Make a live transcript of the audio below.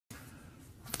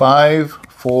5,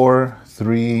 4,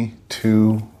 3,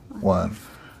 2, 1.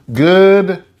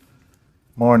 Good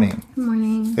morning. Good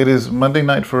morning. It is Monday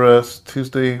night for us,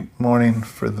 Tuesday morning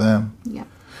for them. Yep.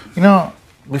 You know,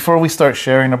 before we start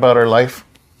sharing about our life,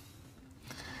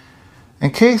 in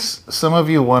case some of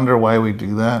you wonder why we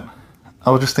do that,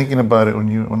 I was just thinking about it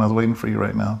when I was waiting for you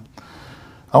right now.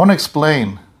 I want to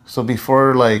explain. So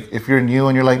before, if you're new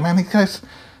and you're like, man, these guys,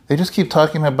 they just keep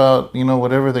talking about,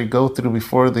 whatever they go through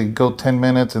before they go 10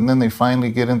 minutes and then they finally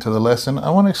get into the lesson. I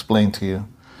want to explain to you.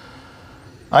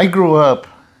 I grew up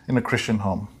in a Christian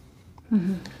home.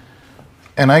 Mm-hmm.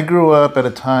 And I grew up at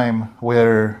a time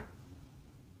where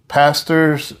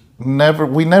pastors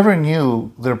we never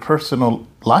knew their personal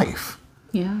life.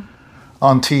 Yeah.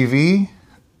 On TV,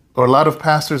 or a lot of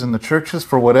pastors in the churches,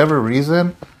 for whatever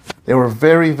reason, they were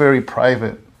very, very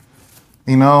private,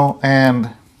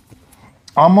 and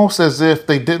almost as if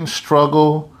they didn't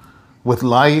struggle with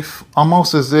life,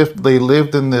 almost as if they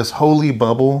lived in this holy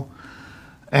bubble.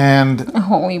 And a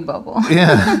holy bubble.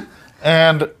 Yeah.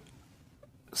 And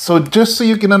so just so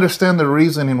you can understand the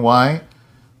reasoning why,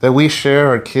 that we share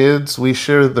our kids, we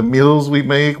share the meals we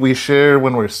make, we share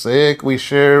when we're sick, we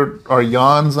share our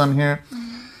yawns on here.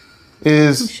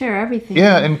 We share everything.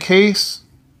 Yeah, in case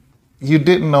you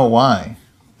didn't know why.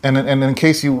 And in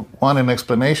case you want an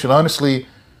explanation, honestly,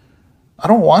 I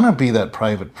don't want to be that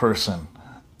private person.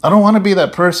 I don't want to be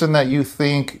that person that you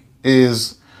think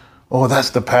is, oh, that's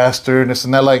the pastor and this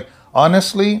and that.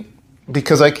 Honestly,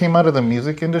 because I came out of the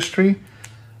music industry,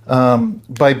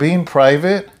 by being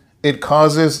private, it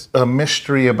causes a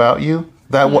mystery about you.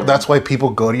 That's why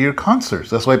people go to your concerts.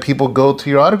 That's why people go to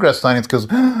your autograph signings, because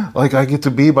I get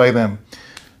to be by them.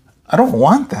 I don't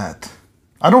want that.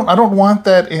 I don't want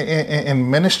that in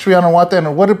ministry. I don't want that.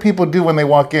 And what do people do when they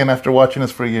walk in after watching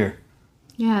us for a year?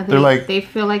 Yeah, they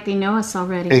feel like they know us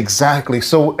already. Exactly.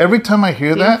 So every time I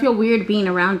hear that, they feel weird being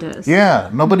around us.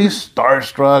 Yeah, nobody's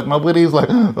starstruck. Nobody's like,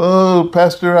 oh,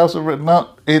 Pastor House of Red. No,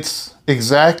 it's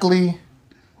exactly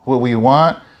what we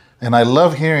want. And I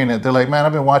love hearing it. They're like, man,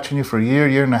 I've been watching you for a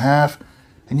year and a half,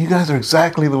 and you guys are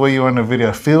exactly the way you are in the video.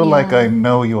 I feel like I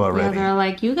know you already. Yeah, they're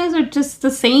like, you guys are just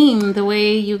the same. The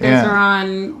way you guys are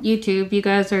on YouTube, you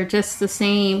guys are just the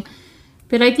same.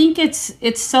 But I think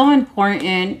it's so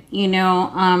important,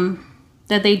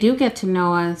 that they do get to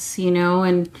know us,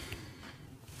 and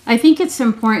I think it's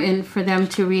important for them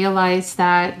to realize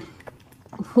that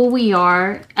who we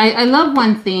are. I love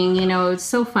one thing, it's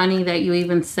so funny that you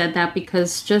even said that,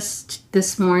 because just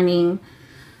this morning,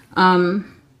 I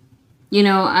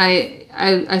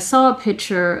saw a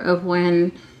picture of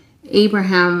when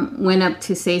Abraham went up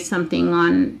to say something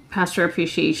on Pastor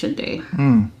Appreciation Day.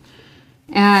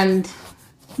 And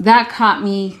that caught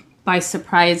me by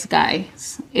surprise,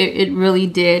 guys. It really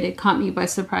did. It caught me by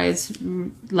surprise.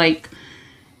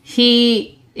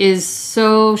 He is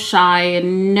so shy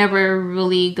and never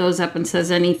really goes up and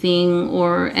says anything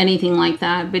or anything like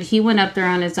that. But he went up there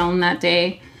on his own that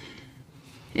day.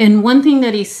 And one thing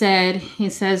that he says,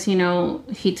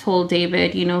 he told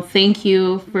David, thank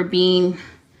you for being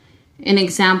an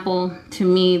example to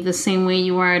me. The same way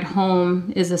you are at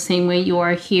home is the same way you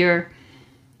are here.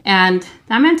 And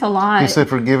that meant a lot. He said,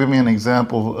 for giving me an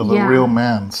example of a real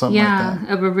man, something like that.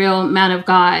 Yeah, of a real man of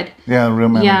God. Yeah, a real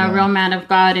man of God. Yeah, a real man of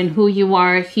God. And who you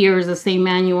are here is the same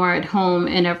man you are at home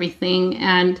and everything.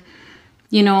 And,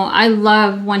 I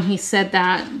love when he said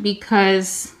that,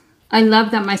 because I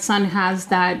love that my son has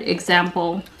that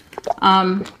example.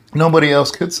 Nobody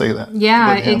else could say that.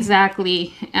 Yeah,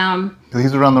 exactly.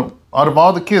 He's out of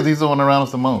all the kids, he's the one around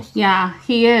us the most. Yeah,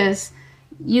 he is.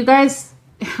 You guys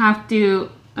have to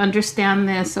understand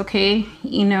this, okay?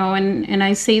 And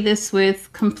I say this with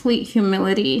complete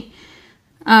humility.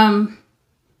 As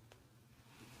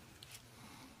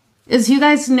you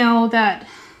guys know that,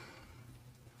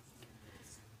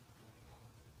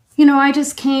 I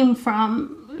just came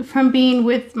from being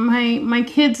with my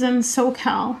kids in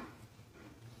SoCal,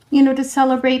 to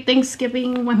celebrate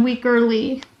Thanksgiving 1 week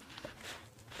early.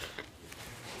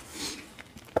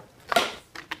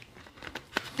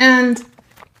 And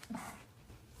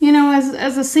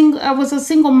I was a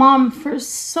single mom for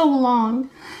so long,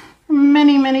 for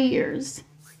many, many years.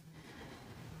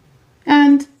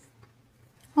 And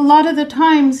a lot of the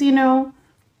times,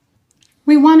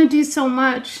 we want to do so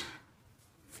much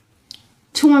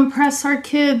to impress our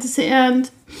kids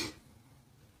and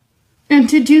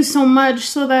to do so much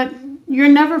so that you're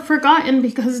never forgotten,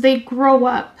 because they grow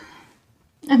up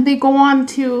and they go on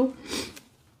to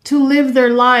live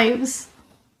their lives.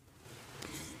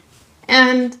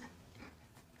 And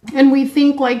And we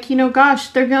think like, gosh,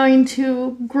 they're going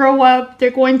to grow up, they're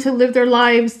going to live their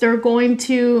lives, they're going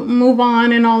to move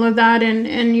on and all of that.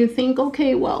 And you think,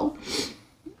 okay, well,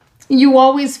 you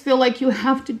always feel like you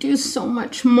have to do so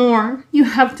much more. You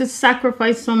have to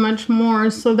sacrifice so much more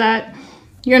so that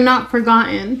you're not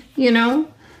forgotten,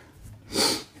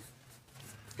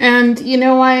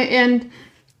 And,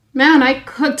 man, I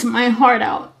cooked my heart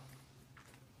out.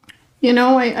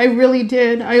 I really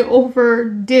did. I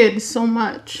overdid so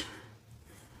much.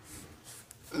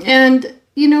 And,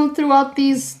 throughout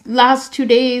these last 2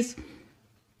 days,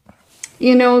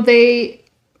 they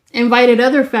invited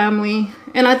other family.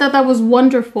 And I thought that was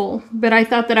wonderful. But I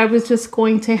thought that I was just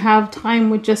going to have time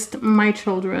with just my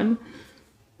children.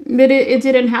 But it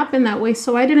didn't happen that way.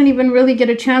 So I didn't even really get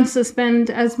a chance to spend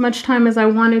as much time as I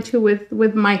wanted to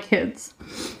with my kids.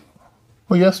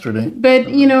 Well, yesterday. But,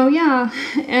 yeah.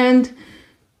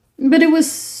 But it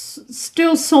was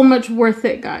still so much worth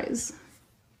it, guys.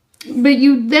 But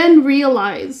you then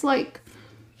realize, like,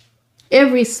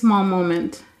 every small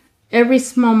moment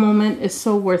is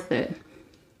so worth it.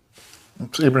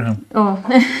 It's Abraham. Oh.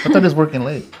 I thought he was working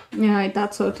late. Yeah, I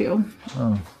thought so too.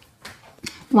 Oh.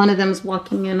 One of them's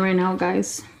walking in right now,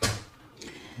 guys.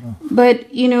 Oh.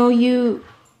 But,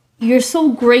 you're so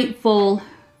grateful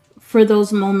for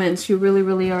those moments. You really,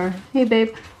 really are. Hey,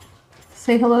 babe.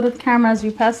 Say hello to the camera as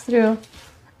you pass through.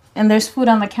 And there's food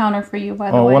on the counter for you,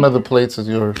 by the way. Oh, one of the plates is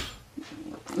yours.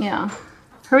 Yeah.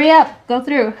 Hurry up. Go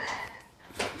through.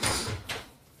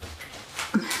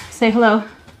 Say hello.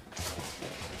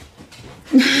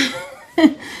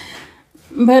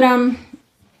 But,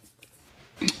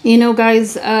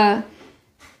 guys,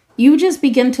 you just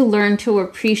begin to learn to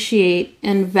appreciate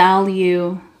and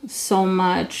value so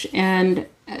much. And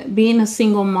being a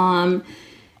single mom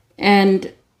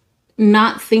and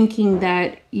not thinking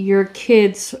that your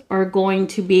kids are going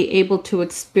to be able to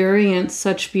experience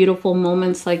such beautiful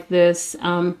moments like this,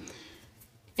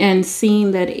 and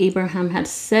seeing that Abraham had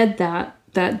said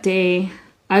that day,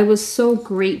 I was so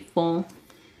grateful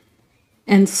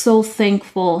and so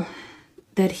thankful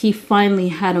that he finally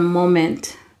had a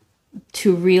moment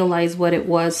to realize what it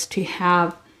was to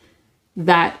have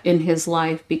that in his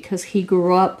life, because he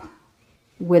grew up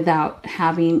without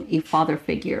having a father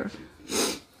figure,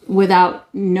 without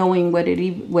knowing what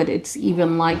it's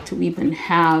even like to even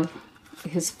have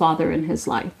his father in his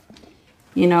life,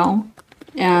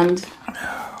 and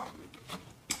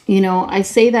I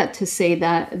say that to say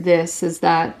that this is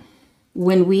that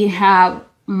when we have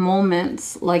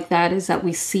moments like that, is that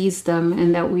we seize them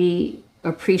and that we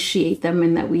appreciate them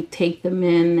and that we take them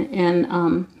in.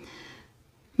 And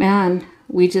man,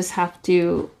 we just have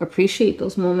to appreciate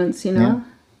those moments,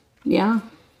 yeah,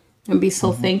 and be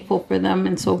so thankful for them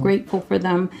and so grateful for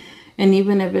them. And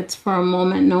even if it's for a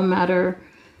moment, no matter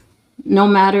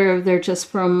if they're just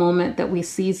for a moment, that we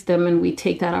seize them and we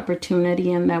take that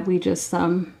opportunity and that we just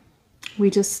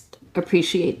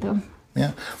appreciate them.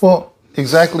 Yeah. Well,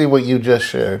 exactly what you just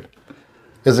shared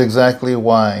is exactly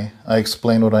why I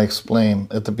explained what I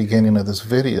explained at the beginning of this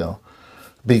video.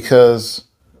 Because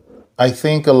I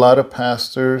think a lot of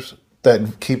pastors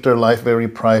that keep their life very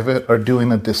private are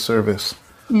doing a disservice.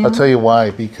 Yeah. I'll tell you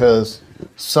why. Because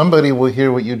somebody will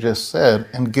hear what you just said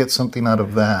and get something out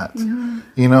of that. Mm-hmm.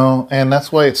 And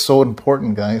that's why it's so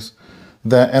important, guys.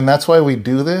 And that's why we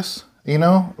do this,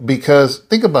 because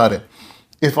think about it.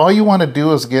 If all you want to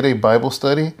do is get a Bible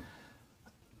study,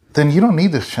 then you don't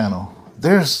need this channel.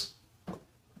 There's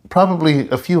probably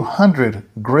a few hundred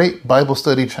great Bible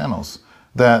study channels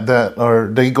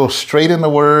they go straight in the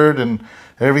Word and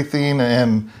everything,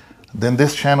 and then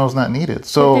this channel is not needed.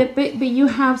 So, but you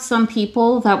have some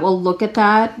people that will look at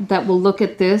that will look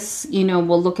at this,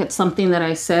 will look at something that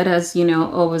I said as,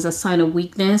 as a sign of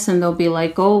weakness, and they'll be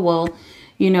like, oh, well,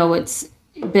 it's.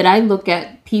 But I look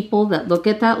at people that look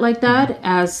at that like that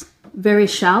as very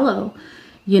shallow,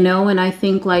 and I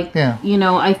think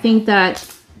I think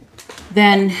that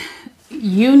then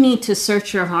you need to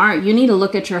search your heart. You need to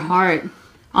look at your heart,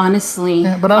 honestly.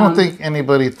 Yeah, but I don't think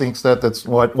anybody thinks that's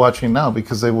watching now,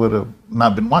 because they would have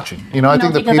not been watching. I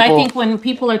think when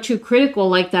people are too critical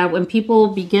like that, when people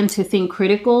begin to think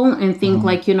critical and think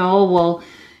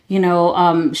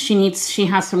she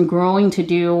has some growing to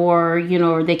do, or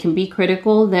they can be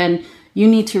critical, then you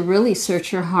need to really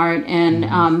search your heart,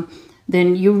 and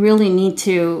then you really need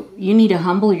to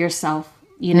humble yourself,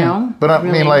 But I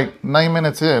really. mean, like 9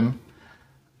 minutes in,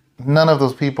 none of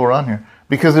those people are on here,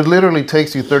 because it literally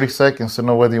takes you 30 seconds to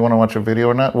know whether you want to watch a video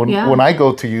or not. When I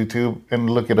go to YouTube and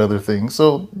look at other things,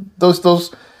 so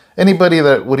those anybody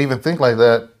that would even think like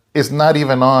that is not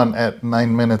even on at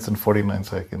 9 minutes and 49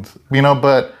 seconds.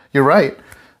 But you're right.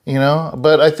 you know.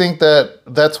 But I think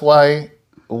that's why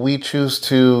we choose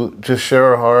to just share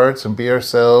our hearts and be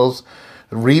ourselves,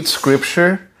 read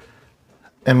scripture,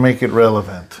 and make it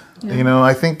relevant. Yeah. You know,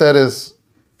 I think that is,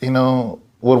 you know,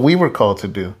 what we were called to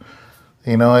do.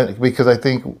 You know, because I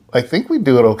think we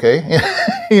do it okay.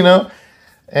 You know,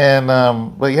 and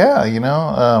but yeah, you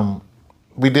know,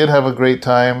 we did have a great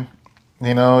time.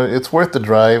 You know, it's worth the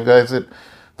drive, guys.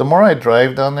 The more I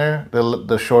drive down there,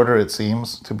 the shorter it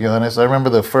seems, to be honest. I remember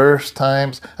the first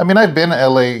times. I mean, I've been to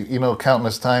LA, you know,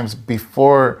 countless times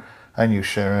before I knew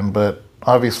Sharon, but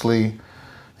obviously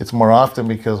it's more often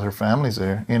because her family's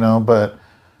there, you know. But,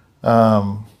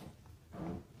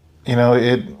 you know,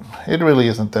 it really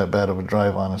isn't that bad of a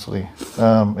drive, honestly.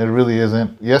 It really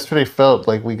isn't. Yesterday felt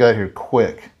like we got here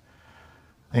quick,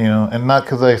 you know, and not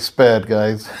because I sped,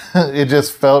 guys. It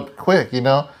just felt quick, you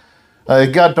know.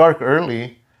 It got dark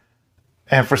early.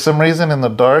 And for some reason, in the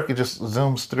dark, it just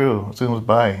zooms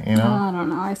by, you know? Oh, I don't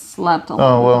know. I slept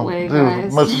all the way,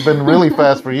 guys. It must have been really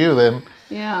fast for you then.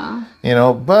 Yeah. You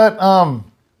know, but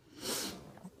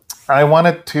I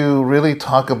wanted to really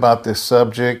talk about this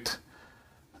subject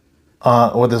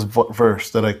or this verse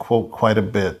that I quote quite a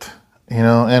bit, you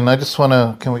know? And I just want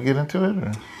to, can we get into it?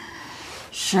 Or?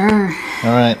 Sure.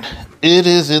 All right. It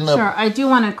is in the... Sure. I do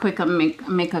want to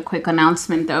make a quick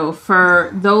announcement, though.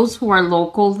 For those who are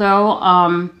local, though,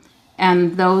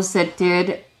 and those that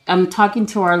did, I'm talking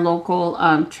to our local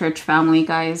church family,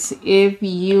 guys. If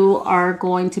you are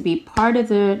going to be part of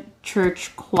the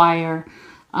church choir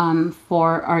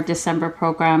for our December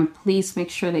program, please make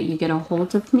sure that you get a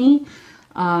hold of me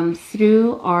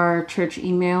through our church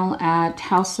email at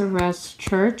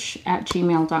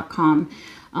houseofrestchurch@gmail.com.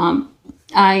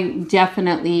 I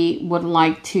definitely would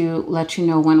like to let you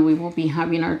know when we will be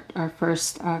having our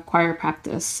first choir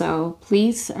practice. So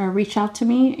please reach out to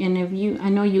me. And if I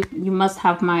know you must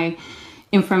have my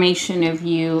information if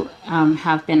you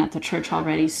have been at the church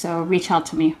already. So reach out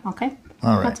to me. Okay.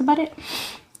 All right. That's about it.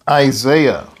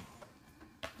 Isaiah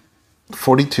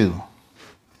 42.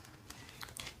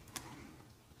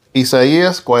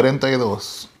 Isaías 42.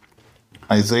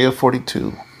 Isaiah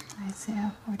 42.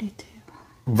 Isaiah 42.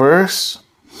 Verse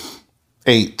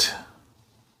 8.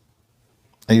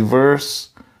 A verse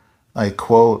I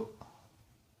quote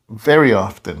very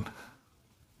often.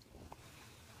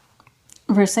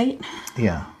 Verse 8?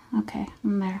 Yeah. Okay,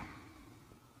 I'm there.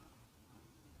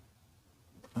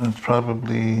 It's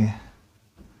probably...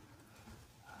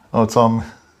 Oh, it's on...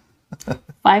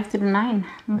 5 through 9.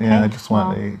 Okay. Yeah, I just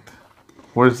want 8.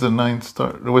 Where's the 9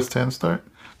 start? Where's 10 start?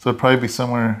 So it'd probably be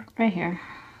somewhere... Right here.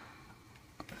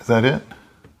 Is that it?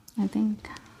 I think.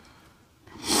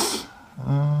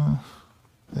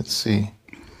 Let's see.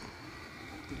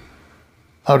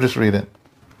 I'll just read it.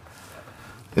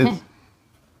 Okay.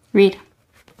 Read.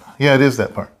 Yeah, it is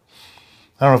that part.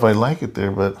 I don't know if I like it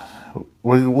there, but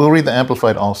we'll read the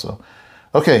Amplified also.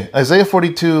 Okay, Isaiah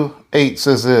 42:8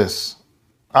 says this.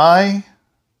 I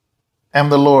am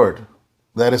the Lord,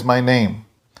 that is my name,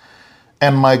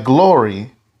 and my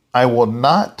glory I will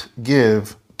not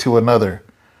give to another,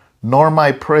 nor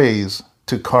my praise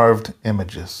to carved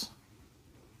images.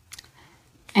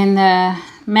 In the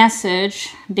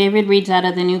Message, David reads out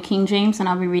of the New King James, and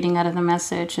I'll be reading out of the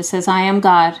Message. It says, I am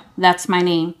God, that's my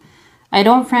name. I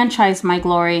don't franchise my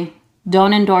glory.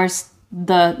 Don't endorse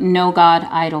the no God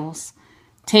idols.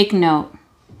 Take note.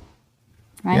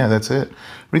 Right? Yeah, that's it.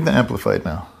 Read the Amplified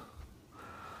now.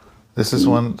 This is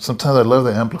one, sometimes I love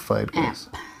the Amplified, guys.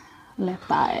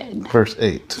 Amplified. Verse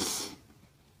 8.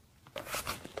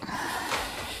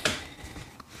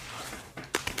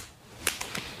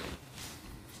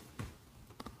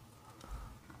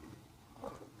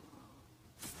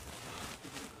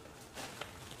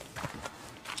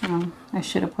 Oh, I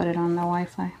should have put it on the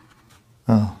Wi-Fi.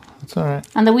 Oh, that's all right.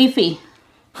 On the Wi-Fi.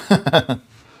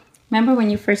 Remember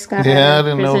when you first got Yeah, I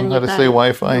didn't know how to say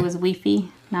Wi-Fi. It was Wi-Fi,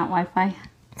 not Wi-Fi.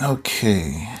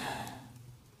 Okay.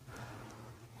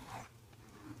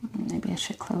 Maybe I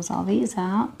should close all these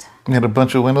out. You had a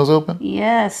bunch of windows open?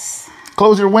 Yes.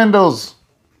 Close your windows.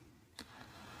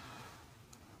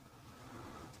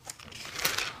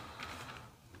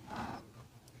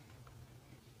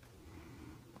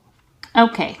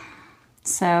 Okay.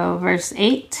 So verse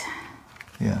 8.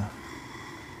 Yeah.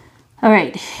 All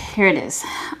right, here it is.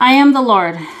 I am the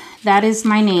Lord, that is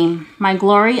my name. My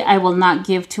glory I will not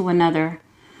give to another,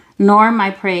 nor my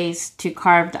praise to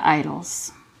carved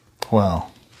idols. Wow.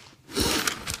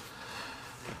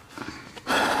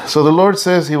 So the Lord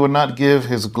says he would not give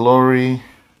his glory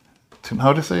to...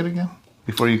 How to say it again?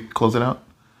 Before you close it out?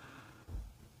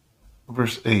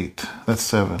 Verse 8. That's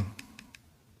 7.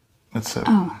 That's 7.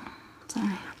 Oh,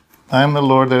 sorry. I am the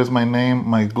Lord, that is my name.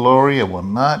 My glory I will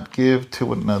not give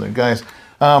to another. Guys,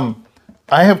 I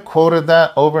have quoted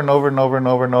that over and over and over and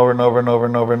over and over and over and over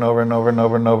and over and over and over and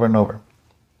over and over and over.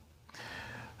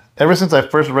 Ever since I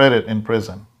first read it in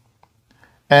prison.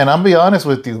 And I'll be honest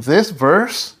with you, this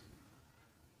verse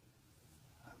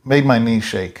made my knees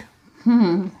shake.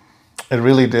 It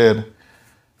really did.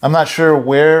 I'm not sure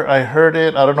where I heard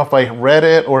it. I don't know if I read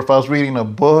it or if I was reading a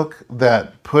book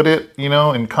that put it,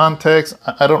 in context.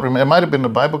 I don't remember. It might have been the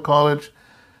Bible college.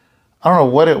 I don't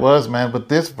know what it was, man, but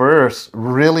this verse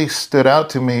really stood out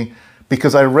to me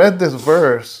because I read this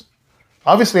verse.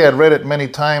 Obviously, I'd read it many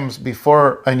times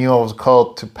before I knew I was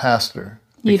called to pastor.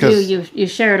 You do. You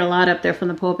share it a lot up there from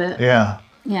the pulpit. Yeah.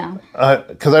 Yeah.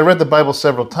 Because I read the Bible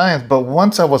several times, but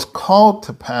once I was called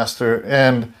to pastor,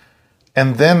 and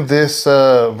then this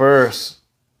verse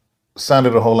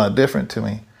sounded a whole lot different to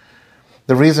me.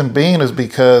 The reason being is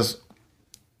because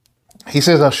he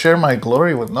says, I'll share my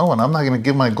glory with no one. I'm not going to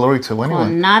give my glory to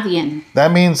anyone. Nadie.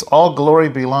 That means all glory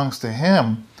belongs to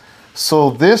him. So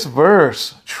this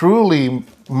verse, truly,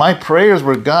 my prayers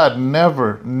were, God,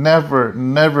 never, never,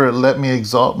 never let me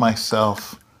exalt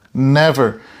myself.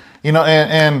 Never.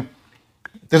 And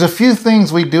there's a few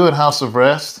things we do at House of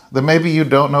Rest that maybe you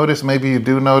don't notice, maybe you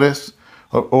do notice,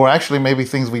 or actually maybe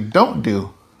things we don't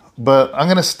do. But I'm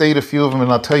going to state a few of them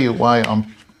and I'll tell you why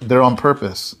they're on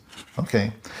purpose.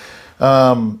 Okay.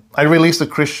 I released a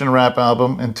Christian rap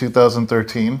album in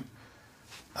 2013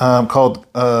 called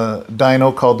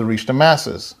Dino, called To Reach the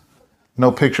Masses.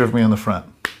 No picture of me on the front.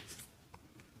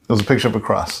 It was a picture of a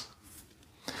cross.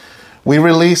 We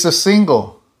released a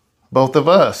single, both of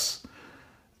us.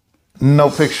 No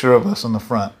picture of us on the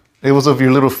front. It was of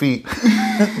your little feet.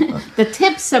 The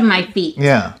tips of my feet.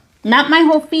 Yeah. Not my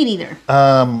whole feet either.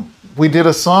 We did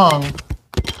a song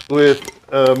with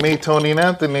me, Tony, and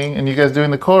Anthony, and you guys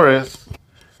doing the chorus.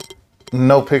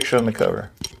 No picture on the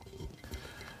cover.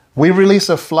 We release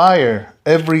a flyer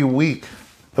every week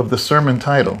of the sermon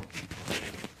title.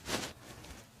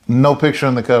 No picture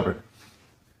on the cover.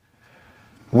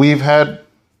 We've had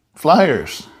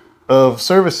flyers of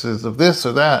services of this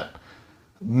or that.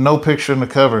 No picture on the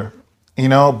cover.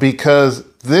 Because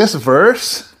this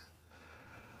verse,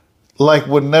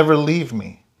 would never leave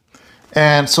me.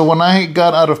 And so when I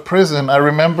got out of prison, I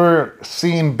remember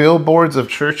seeing billboards of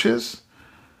churches,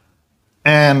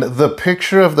 and the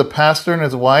picture of the pastor and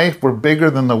his wife were bigger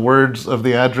than the words of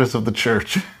the address of the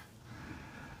church.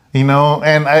 And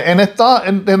it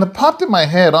popped in my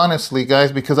head, honestly,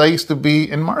 guys, because I used to be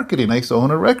in marketing. I used to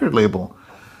own a record label.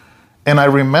 And I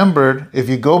remembered, if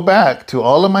you go back to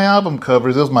all of my album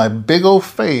covers, it was my big old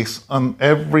face on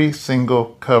every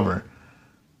single cover.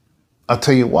 I'll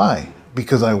tell you why.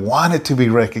 Because I wanted to be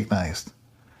recognized.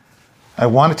 I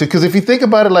wanted to. Because if you think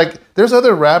about it, there's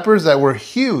other rappers that were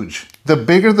huge. The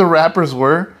bigger the rappers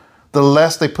were, the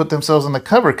less they put themselves on the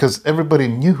cover because everybody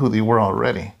knew who they were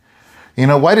already.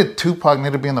 Why did Tupac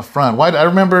need to be in the front? I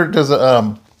remember there's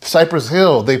a Cypress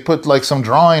Hill. They put some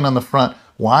drawing on the front.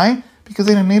 Why? Because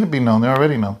they didn't need to be known. They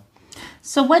already know.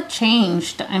 So what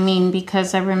changed?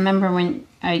 Because I remember when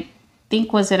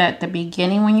was it at the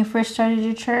beginning when you first started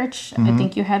your church? Mm-hmm. I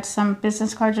think you had some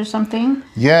business cards or something.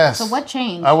 Yes. So what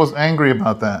changed? I was angry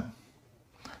about that.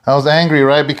 I was angry,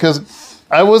 right? Because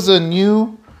I was a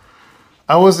new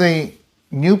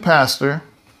pastor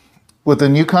with a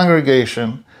new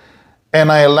congregation,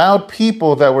 and I allowed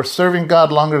people that were serving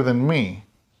God longer than me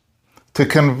to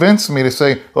convince me to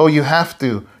say, oh, you have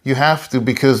to,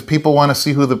 because people want to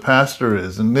see who the pastor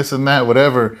is and this and that,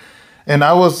 whatever. And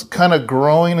I was kind of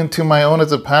growing into my own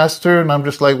as a pastor, and I'm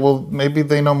just like, well, maybe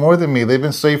they know more than me. They've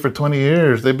been saved for 20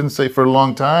 years. They've been saved for a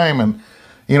long time. And,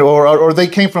 or they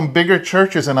came from bigger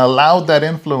churches and allowed that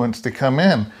influence to come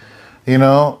in,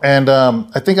 And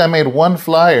I think I made one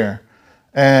flyer.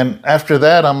 And after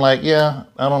that, I'm like, yeah,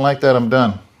 I don't like that. I'm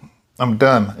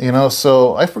done.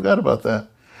 So I forgot about that.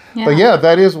 Yeah. But yeah,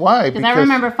 that is why. Because I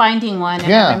remember finding one.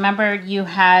 And I remember you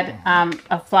had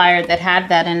a flyer that had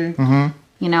that in. Mm-hmm.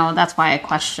 That's why I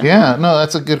questioned. Yeah, no,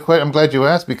 that's a good question. I'm glad you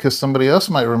asked because somebody else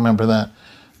might remember that.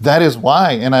 That is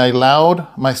why. And I allowed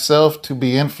myself to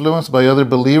be influenced by other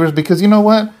believers because you know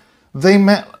what?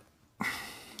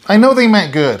 I know they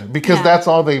meant good because that's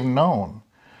all they've known.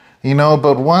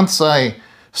 But once I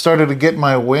started to get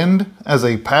my wind as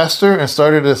a pastor and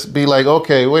started to be like,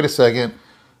 okay, wait a second.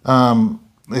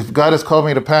 If God has called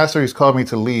me to pastor, he's called me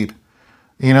to lead.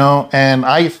 And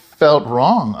I felt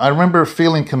wrong. I remember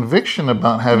feeling conviction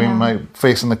about having my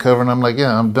face on the cover, and I'm like,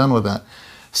 yeah, I'm done with that.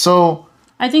 So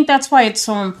I think that's why it's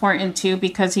so important too,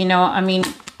 because I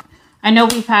know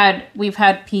we've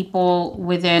had people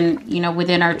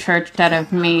within our church that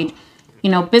have made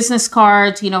business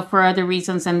cards, for other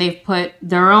reasons, and they've put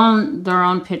their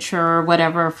own picture or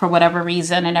whatever for whatever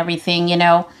reason and everything,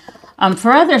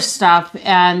 for other stuff.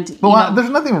 And there's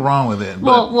nothing wrong with it.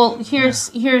 Well,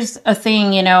 here's a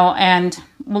thing, and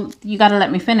you got to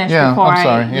let me finish before I'm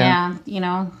sorry.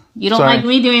 You don't like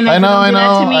me doing that. I know.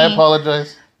 That to me. I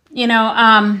apologize.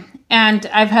 And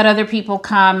I've had other people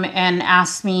come and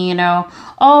ask me,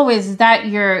 oh, is that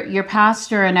your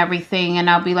pastor and everything? And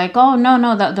I'll be like, oh,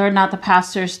 no, they're not the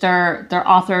pastors. They're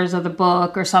authors of the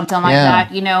book or something like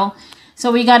that,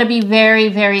 So we got to be very,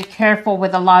 very careful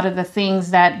with a lot of the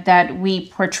things that we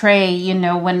portray,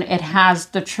 when it has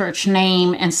the church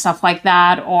name and stuff like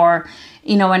that, or,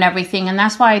 and everything. And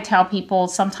that's why I tell people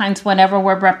sometimes whenever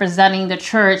we're representing the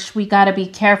church, we got to be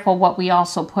careful what we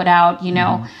also put out,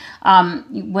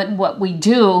 what we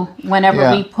do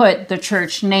whenever we put the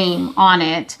church name on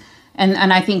it.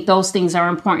 And I think those things are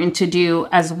important to do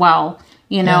as well.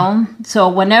 So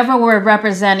whenever we're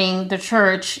representing the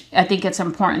church, I think it's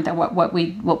important that what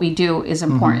we do is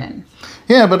important.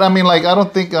 Yeah, but I mean, I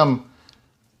don't think I'm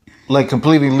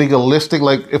completely legalistic.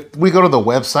 If we go to the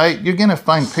website, you're gonna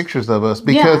find pictures of us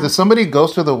because if somebody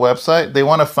goes to the website, they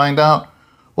want to find out,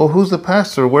 well, who's the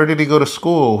pastor? Where did he go to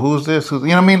school? Who's this? Who's,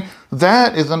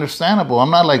 that is understandable.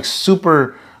 I'm not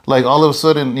super. All of a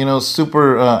sudden,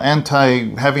 super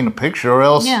anti having a picture, or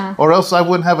else I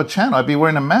wouldn't have a channel. I'd be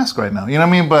wearing a mask right now. You know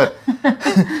what I mean? But,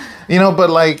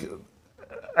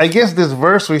 I guess this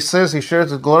verse where he says he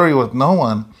shares his glory with no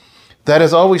one, that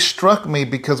has always struck me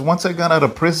because once I got out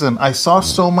of prison, I saw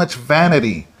so much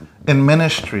vanity in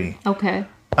ministry. Okay.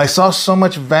 I saw so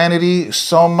much vanity,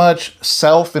 so much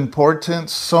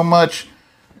self-importance, so much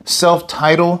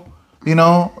self-title.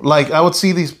 I would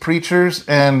see these preachers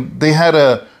and they had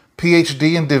a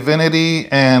PhD in divinity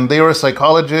and they were a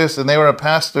psychologist and they were a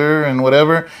pastor and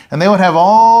whatever. And they would have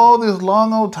all this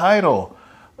long old title,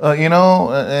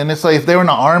 and it's if they were in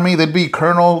the army, they'd be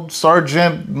colonel,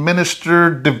 sergeant,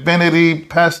 minister, divinity,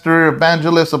 pastor,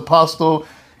 evangelist, apostle.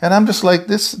 And I'm just like,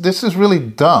 this is really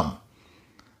dumb.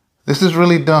 This is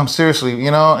really dumb, seriously,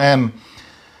 and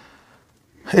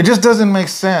it just doesn't make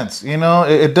sense,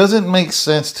 It doesn't make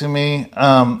sense to me.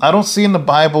 I don't see in the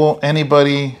Bible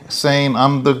anybody saying,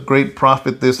 I'm the great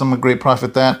prophet this, I'm a great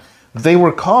prophet that. They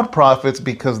were called prophets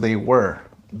because they were.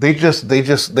 They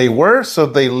were, so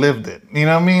they lived it. You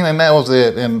know what I mean? And that was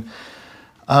it. And,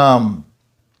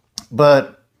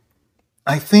 but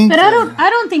I think... But I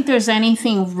don't think there's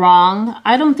anything wrong.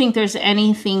 I don't think there's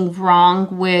anything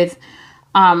wrong with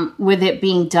it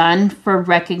being done for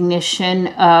recognition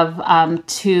of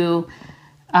to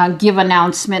give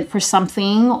announcement for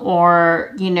something,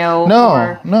 or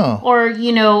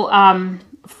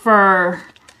for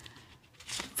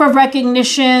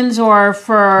recognitions, or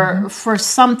for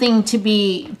something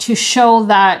to show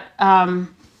that.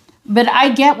 But I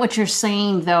get what you're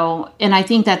saying though, and I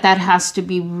think that has to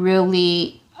be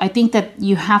really. I think that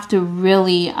you have to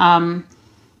really.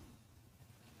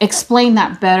 Explain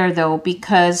that better though,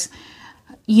 because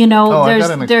there's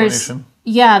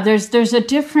a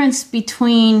difference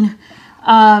between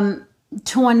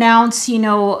to announce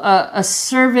a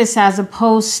service as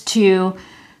opposed to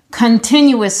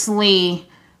continuously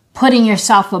putting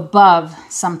yourself above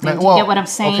something. Do you get what I'm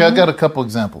saying? Okay, I got a couple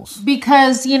examples.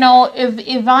 Because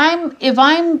if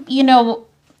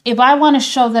I want to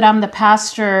show that I'm the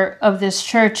pastor of this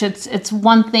church, it's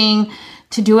one thing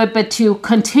to do it, but to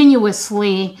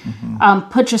continuously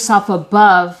put yourself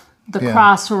above the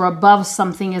cross or above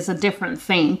something is a different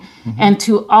thing. And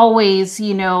to always,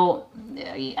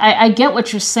 I get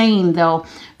what you're saying though,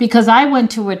 because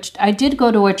I did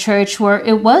go to a church where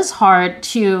it was hard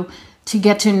to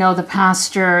get to know the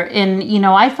pastor. And,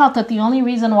 I felt that the only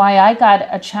reason why I got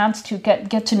a chance to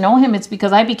get to know him is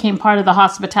because I became part of the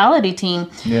hospitality team.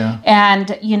 Yeah. And,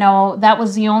 that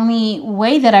was the only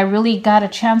way that I really got a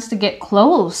chance to get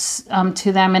close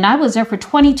to them. And I was there for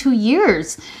 22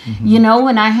 years,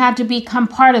 and I had to become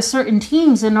part of certain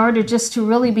teams in order just to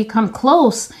really become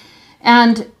close.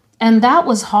 And that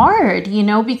was hard,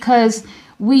 because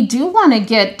we do want to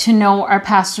get to know our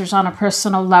pastors on a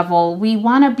personal level. We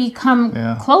want to become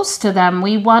close to them.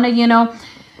 We want to,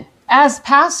 as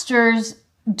pastors,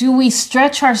 do we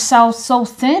stretch ourselves so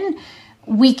thin?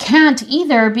 We can't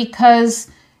either,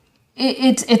 because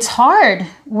it's hard.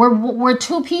 We're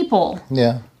two people.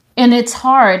 Yeah. And it's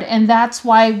hard. And that's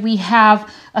why we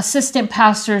have assistant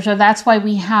pastors, or that's why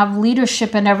we have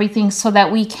leadership and everything, so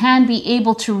that we can be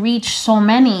able to reach so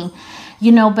many,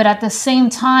 but at the same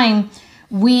time,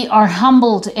 we are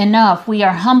humbled enough. We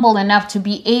are humble enough to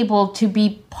be able to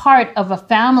be part of a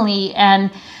family,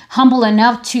 and humble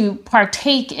enough to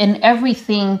partake in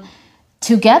everything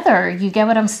together. You get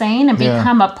what I'm saying? And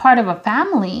become a part of a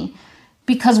family,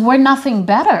 because we're nothing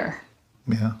better.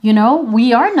 Yeah. You know,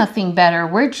 we are nothing better.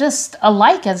 We're just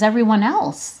alike as everyone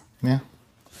else. Yeah.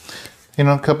 You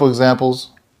know, a couple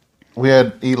examples. We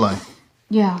had Eli.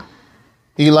 Yeah.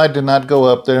 Eli did not go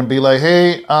up there and be like,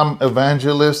 hey, I'm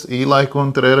evangelist Eli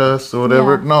Contreras or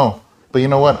whatever. Yeah. No. But you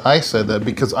know what? I said that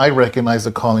because I recognize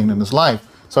the calling in his life.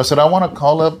 So I said, I want to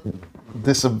call up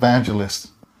this evangelist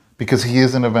because he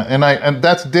is an evangelist. And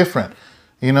that's different.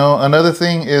 You know, another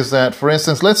thing is that, for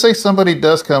instance, let's say somebody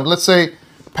does come. Let's say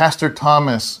Pastor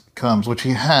Thomas comes, which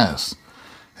he has.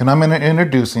 And I'm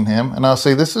introducing him. And I'll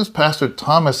say, this is Pastor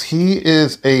Thomas. He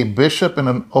is a bishop and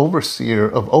an overseer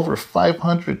of over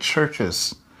 500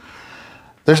 churches.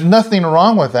 There's nothing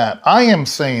wrong with that. I am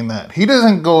saying that. He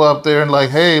doesn't go up there and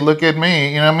like, hey, look at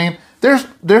me. You know what I mean?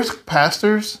 There's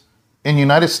pastors in the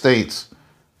United States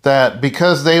that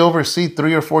because they oversee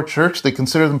 3 or 4 churches, they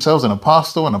consider themselves an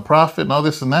apostle and a prophet and all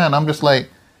this and that. And I'm just like,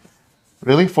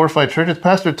 really? 4 or 5 churches?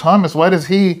 Pastor Thomas, why does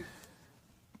he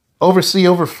oversee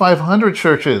over 500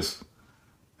 churches?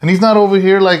 And he's not over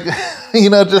here like,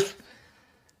 just,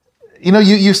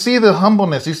 you see the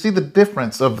humbleness, you see the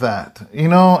difference of that,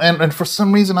 and for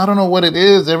some reason, I don't know what it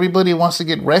is. Everybody wants to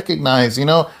get recognized,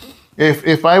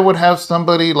 if I would have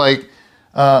somebody like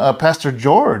Pastor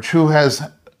George, who has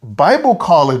Bible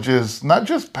colleges, not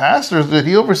just pastors, but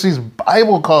he oversees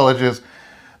Bible colleges.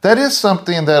 That is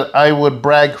something that I would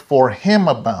brag for him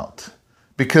about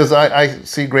because I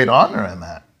see great honor in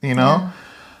that, Yeah.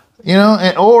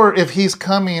 Or if he's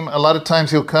coming, a lot of times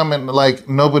he'll come and like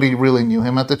nobody really knew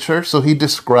him at the church. So he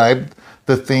described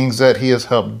the things that he has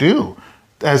helped do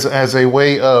as a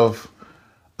way of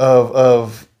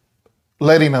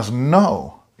letting us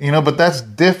know, but that's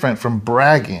different from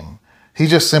bragging. He's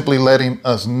just simply letting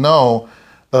us know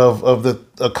of the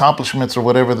accomplishments or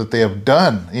whatever that they have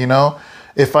done,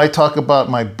 If I talk about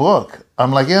my book,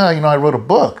 I'm like, yeah, I wrote a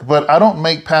book, but I don't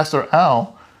make Pastor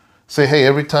Al say, hey,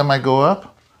 every time I go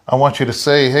up, I want you to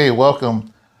say, hey,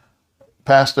 welcome,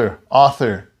 pastor,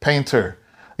 author, painter.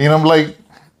 I'm like,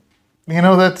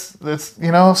 that's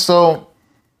so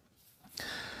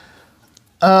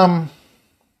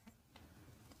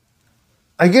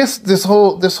I guess this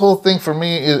whole thing for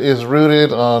me is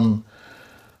rooted on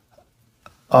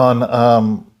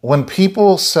when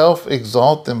people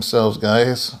self-exalt themselves,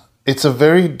 guys. It's a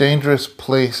very dangerous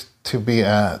place to be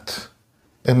at,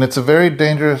 and it's a very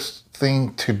dangerous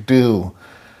thing to do,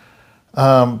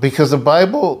 because the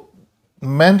Bible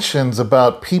mentions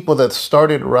about people that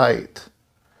started right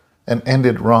and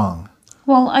ended wrong.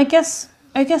 Well, I guess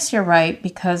you're right,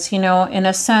 because in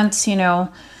a sense, the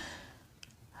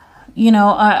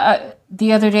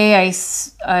other day I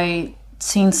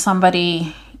seen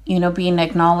somebody, being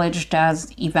acknowledged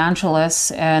as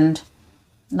evangelists, and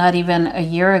not even a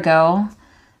year ago,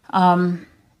 I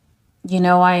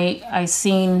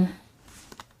seen,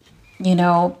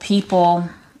 people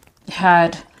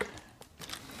had,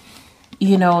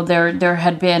 there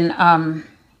had been,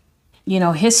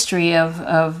 history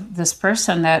of this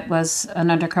person that was an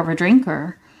undercover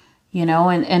drinker,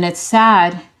 and it's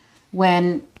sad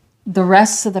when the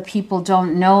rest of the people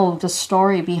don't know the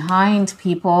story behind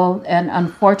people. And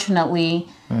unfortunately,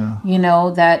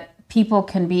 that people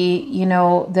can be,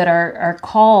 that are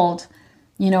called,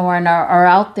 and are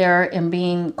out there and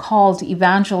being called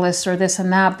evangelists or this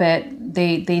and that, but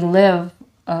they live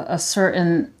a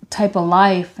certain type of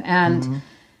life, and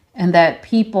and that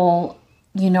people,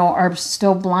 are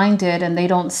still blinded and they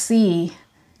don't see,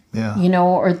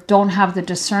 or don't have the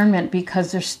discernment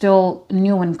because they're still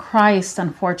new in Christ,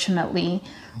 unfortunately,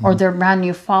 or they're brand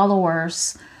new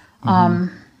followers.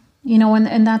 And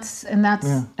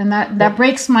that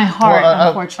breaks my heart,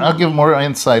 unfortunately. I'll give more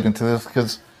insight into this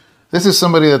because this is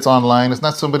somebody that's online. It's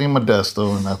not somebody in Modesto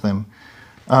or nothing.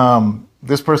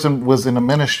 This person was in a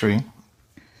ministry,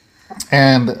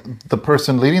 and the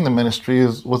person leading the ministry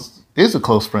is a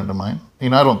close friend of mine.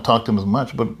 I don't talk to him as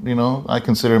much, but I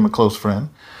consider him a close friend.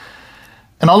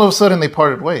 And all of a sudden they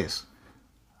parted ways,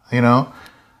 and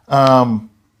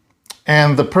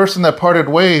the person that parted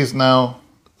ways now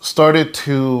started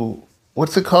to,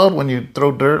 what's it called when you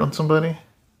throw dirt on somebody?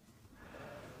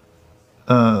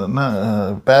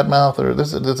 Bad mouth, or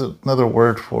there's another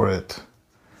word for it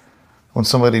when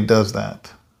somebody does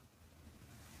that.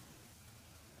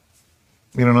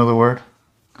 You don't know the word?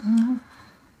 Mm-hmm.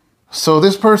 So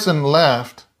this person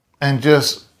left and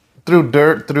just threw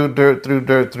dirt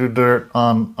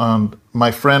on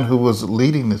my friend who was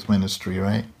leading this ministry,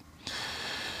 right?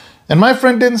 And my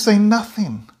friend didn't say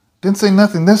nothing.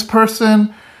 This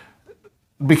person,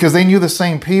 because they knew the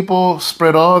same people,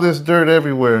 spread all this dirt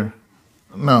everywhere.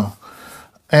 No.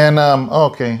 And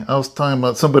okay, I was talking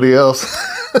about somebody else.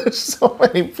 There's so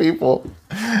many people.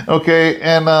 Okay,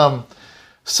 and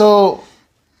so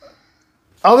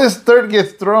all this dirt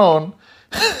gets thrown.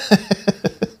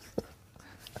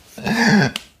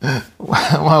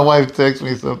 My wife texts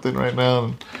me something right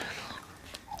now.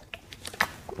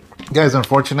 Guys,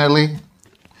 unfortunately,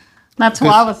 that's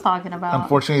what I was talking about.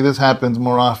 Unfortunately, this happens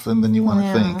more often than you want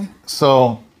to think.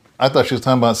 So I thought she was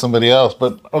talking about somebody else,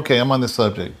 but okay, I'm on this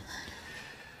subject.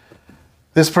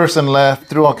 This person left,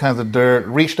 threw all kinds of dirt,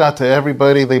 reached out to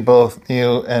everybody they both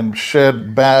knew, and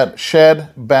shed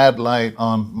bad light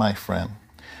on my friend.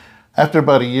 After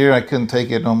about a year, I couldn't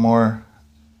take it no more.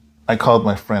 I called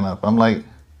my friend up. I'm like,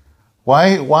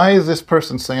 why is this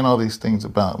person saying all these things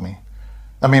about me?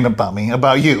 I mean,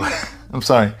 about you. I'm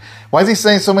sorry. Why is he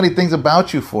saying so many things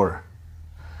about you for?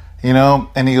 You know?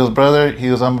 And he goes, brother, I'm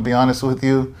going to be honest with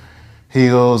you. He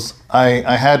goes,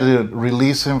 I had to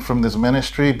release him from this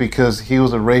ministry because he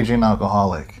was a raging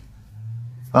alcoholic.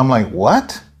 I'm like,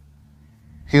 what?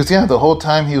 He was, yeah, the whole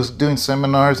time he was doing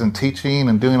seminars and teaching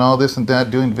and doing all this and that,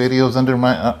 doing videos under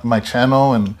my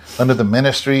channel and under the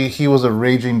ministry. He was a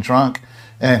raging drunk.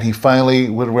 And he finally,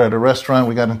 we were at a restaurant,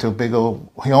 we got into a big old,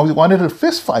 he always wanted to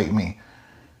fist fight me.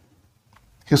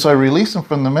 So I released him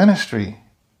from the ministry.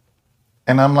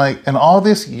 And I'm like, and all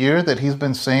this year that he's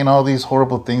been saying all these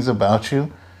horrible things about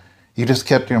you, you just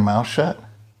kept your mouth shut?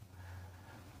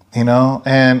 You know?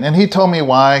 And he told me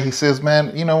why. He says,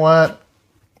 man, you know what?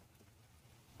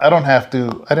 I don't have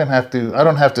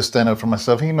to stand up for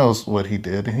myself. He knows what he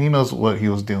did. He knows what he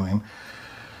was doing.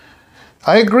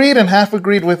 I agreed and half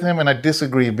agreed with him, and I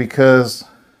disagreed because,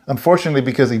 unfortunately,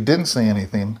 because he didn't say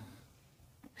anything.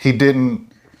 He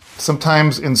didn't.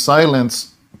 Sometimes in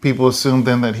silence, people assume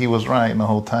then that he was right the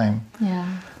whole time.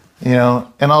 Yeah. You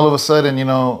know, and all of a sudden, you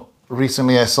know,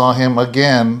 recently I saw him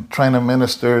again trying to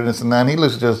minister and this and that. And he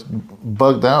looks just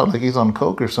bugged out, like he's on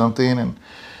coke or something. And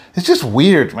it's just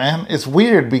weird, man. It's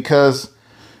weird because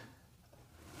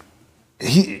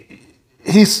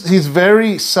he's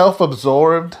very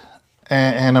self-absorbed.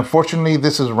 And unfortunately,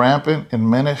 this is rampant in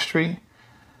ministry,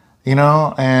 you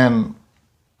know. And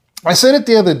I said it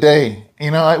the other day,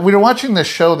 you know, we were watching this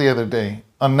show the other day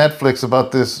on Netflix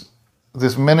about this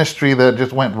ministry that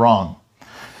just went wrong.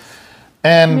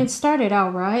 And it started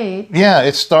out right. Yeah,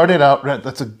 it started out right.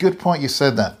 That's a good point you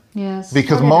said that. Yes.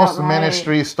 Because most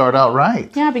ministries start out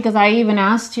right. Yeah, because I even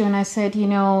asked you and I said, you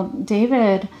know,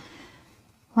 David,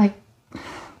 like,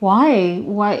 why?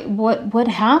 What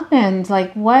happened?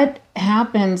 Like, what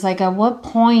happens? Like, at what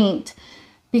point?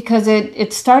 Because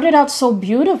it started out so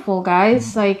beautiful,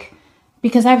 guys. Like,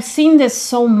 because I've seen this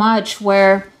so much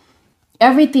where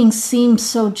everything seems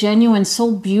so genuine,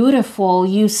 so beautiful.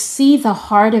 You see the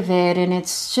heart of it, and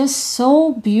it's just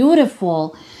so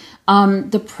beautiful.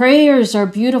 The prayers are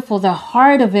beautiful. The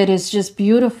heart of it is just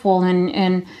beautiful,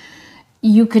 and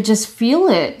you could just feel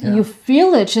it. Yeah. You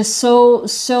feel it just so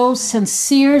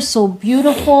sincere, so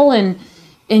beautiful, and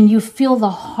you feel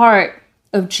the heart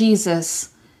of Jesus.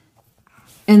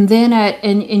 And then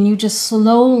and you just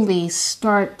slowly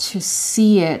start to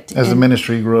see it. As the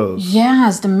ministry grows. Yeah,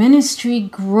 as the ministry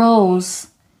grows,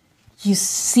 you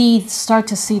start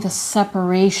to see the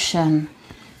separation.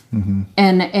 Mm-hmm.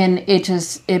 And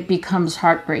it becomes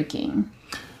heartbreaking.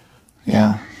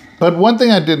 Yeah. But one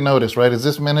thing I did notice, right, is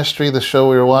this ministry, the show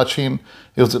we were watching,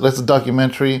 it's a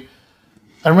documentary.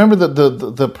 I remember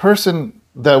the person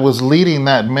that was leading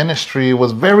that ministry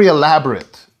was very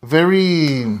elaborate,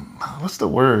 very, what's the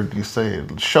word you say,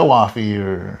 show-offy,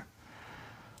 or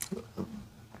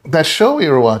that show we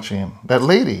were watching, that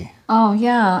lady. Oh,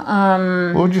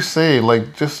 yeah. What would you say?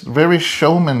 Like, just very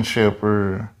showmanship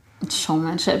or...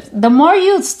 Showmanship. The more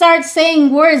you start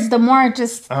saying words, the more it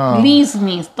just leaves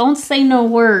me. Don't say no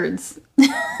words.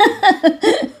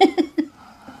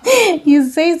 You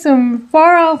say some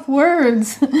far off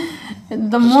words.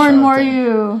 The more and more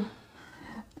you...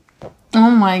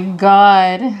 Oh my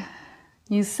God.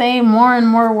 You say more and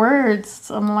more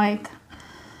words. I'm like...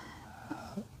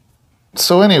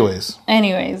 So anyways,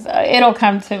 it'll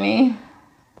come to me.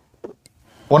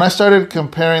 When I started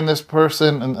comparing this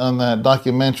person on that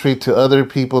documentary to other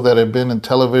people that had been in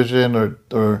television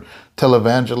or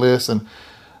televangelists, and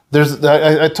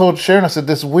I told Sharon, I said,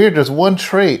 this is weird. There's one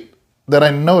trait that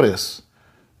I notice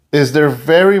is they're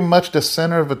very much the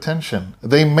center of attention.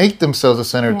 They make themselves the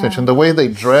center of attention. The way they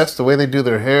dress, the way they do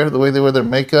their hair, the way they wear their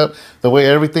makeup, the way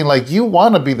everything, like you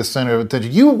want to be the center of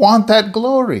attention. You want that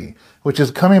glory, which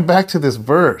is coming back to this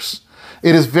verse.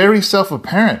 It is very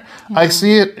self-apparent. Yeah. I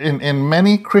see it in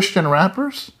many Christian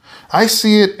rappers. I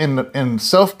see it in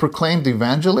self-proclaimed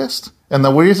evangelists. And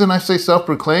the reason I say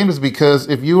self-proclaimed is because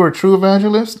if you were a true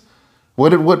evangelist,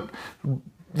 what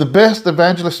the best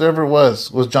evangelist ever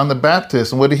was John the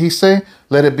Baptist. And what did he say?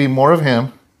 Let it be more of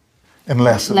him and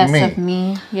less of me. Less of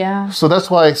me, yeah. So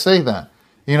that's why I say that.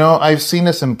 You know, I've seen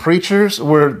this in preachers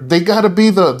where they got to be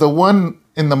the one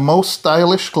in the most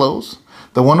stylish clothes,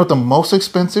 the one with the most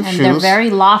expensive shoes. And they're very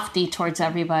lofty towards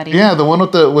everybody. Yeah, the one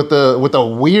with a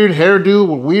weird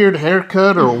hairdo, weird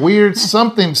haircut, or weird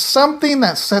something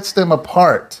that sets them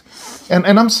apart. And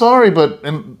I'm sorry, but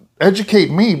educate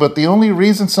me. But the only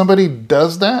reason somebody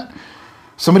does that,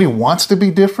 somebody wants to be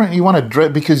different, you want to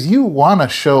dress because you want to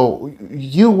show,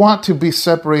 you want to be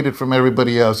separated from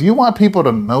everybody else. You want people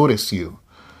to notice you.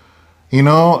 You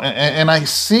know, and I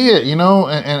see it, you know,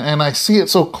 and I see it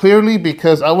so clearly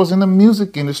because I was in the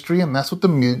music industry, and that's what the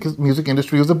music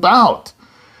industry was about.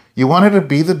 You wanted to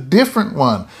be the different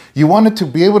one. You wanted to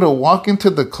be able to walk into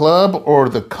the club or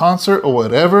the concert or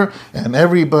whatever, and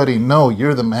everybody know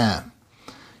you're the man.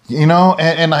 You know,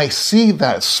 and I see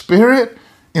that spirit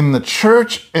in the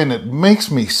church, and it makes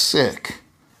me sick.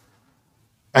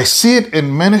 I see it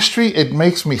in ministry, it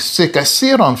makes me sick. I see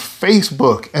it on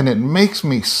Facebook, and it makes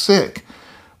me sick.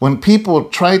 When people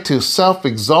try to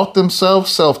self-exalt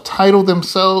themselves, self-title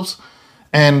themselves,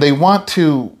 and they want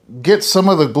to get some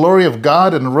of the glory of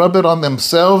God and rub it on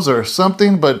themselves or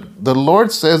something, but the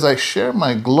Lord says, I share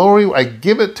my glory, I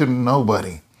give it to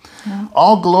nobody. Yeah.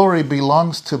 All glory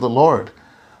belongs to the Lord.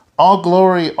 All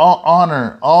glory, all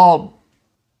honor,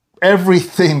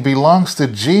 everything belongs to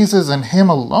Jesus and Him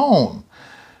alone.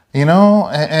 You know,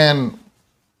 and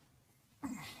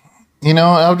you know,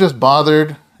 I was just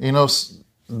bothered, you know,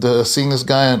 seeing this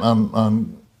guy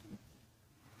on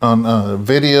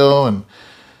video, and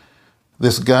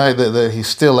this guy that he's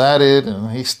still at it,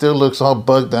 and he still looks all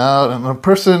bugged out. And the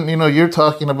person, you know, you're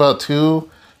talking about too,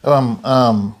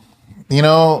 you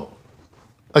know,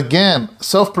 again,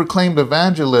 self-proclaimed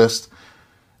evangelist,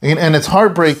 and it's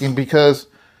heartbreaking because,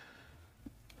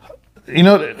 you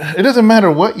know, it doesn't matter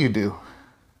what you do.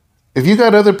 If you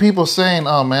got other people saying,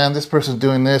 oh man, this person's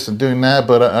doing this and doing that,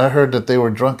 but I heard that they were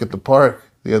drunk at the park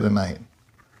the other night.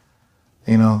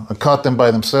 You know, I caught them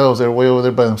by themselves. They were way over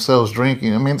there by themselves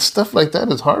drinking. I mean, stuff like that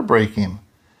is heartbreaking.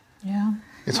 Yeah.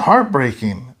 It's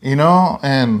heartbreaking, you know,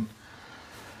 and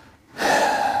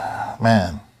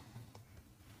man,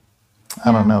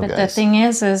 I don't know, but guys. The thing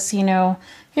is, you know,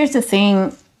 here's the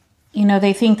thing, you know,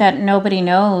 they think that nobody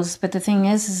knows, but the thing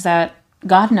is that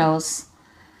God knows.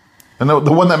 And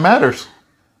the one that matters.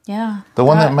 Yeah. The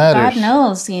one that matters. God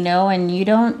knows, you know, and you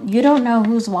don't know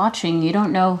who's watching. You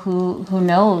don't know who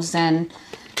knows, and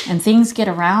things get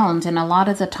around, and a lot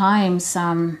of the times,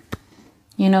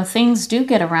 you know, things do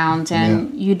get around,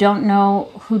 and you don't know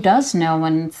who does know,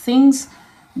 and things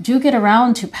do get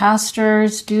around to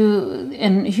pastors.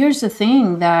 And here's the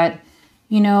thing that,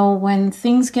 you know, when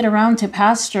things get around to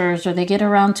pastors or they get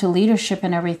around to leadership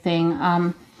and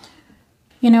everything,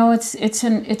 you know, it's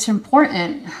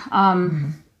important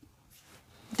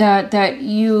that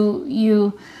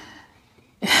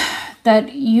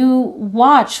you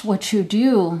watch what you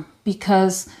do,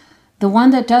 because the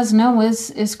one that does know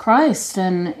is Christ,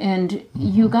 and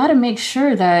you got to make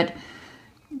sure that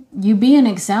you be an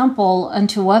example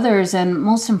unto others, and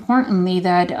most importantly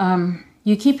that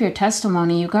you keep your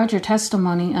testimony, you guard your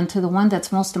testimony unto the one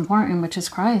that's most important, which is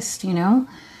Christ. You know,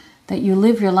 that you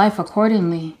live your life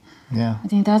accordingly. Yeah, I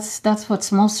think that's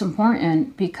what's most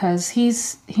important, because he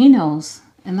knows,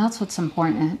 and that's what's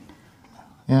important.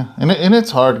 Yeah, and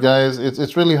it's hard, guys.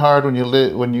 It's really hard when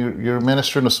you're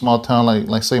ministering in a small town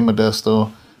like say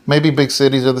Modesto. Maybe big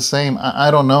cities are the same.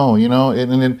 I don't know, you know.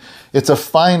 And it's a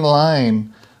fine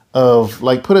line of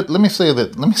like let me say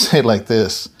it like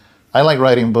this. I like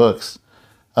writing books.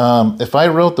 If I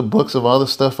wrote the books of all the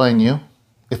stuff I knew,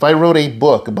 if I wrote a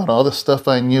book about all the stuff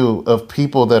I knew of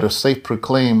people that are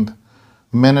self-proclaimed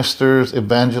ministers,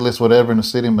 evangelists, whatever in the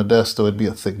city of Modesto, it'd be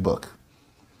a thick book.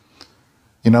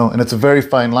 You know, and it's a very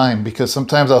fine line, because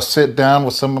sometimes I'll sit down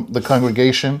with some of the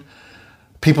congregation,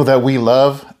 people that we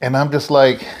love, and I'm just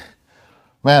like,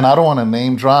 man, I don't want to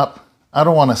name drop. I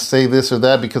don't want to say this or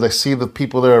that, because I see the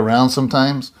people that are around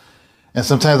sometimes. And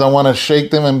sometimes I want to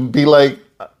shake them and be like,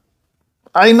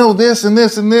 I know this and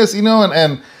this and this, you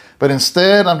know, but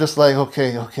instead I'm just like,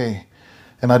 okay.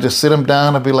 And I just sit them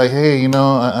down and be like, hey, you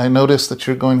know, I noticed that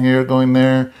you're going here, going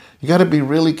there. You got to be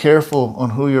really careful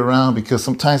on who you're around, because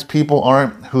sometimes people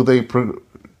aren't who they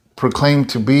proclaim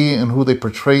to be and who they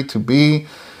portray to be,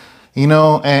 you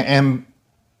know, and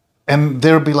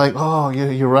they'll be like, oh,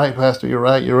 yeah, you're right, Pastor, you're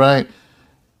right.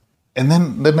 And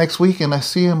then the next weekend I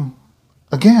see him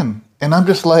again, And I'm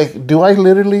just like, do I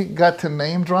literally got to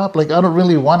name drop? Like, I don't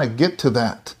really want to get to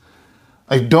that.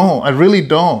 I don't. I really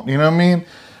don't. You know what I mean?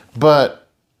 But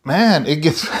man, it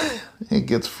gets it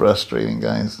gets frustrating,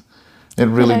 guys. It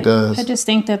really does. I just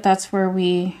think that that's where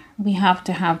we have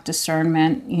to have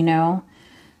discernment, you know.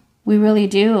 We really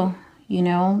do, you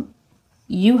know.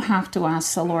 You have to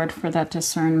ask the Lord for that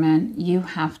discernment. You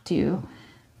have to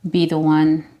be the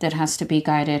one that has to be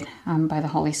guided by the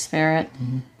Holy Spirit.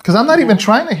 Because I'm not even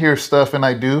trying to hear stuff, and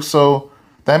I do. So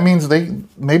that means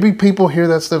maybe people hear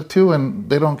that stuff too, and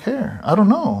they don't care. I don't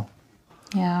know.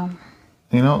 Yeah.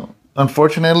 You know,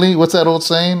 unfortunately, what's that old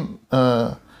saying?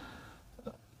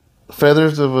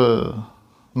 Feathers of a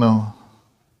no.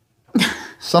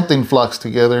 Something flocks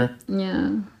together.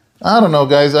 Yeah. I don't know,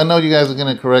 guys. I know you guys are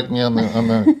gonna correct me on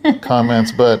the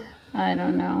comments, but I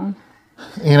don't know.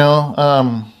 you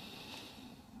know,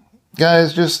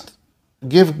 guys, just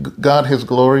give God His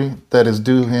glory that is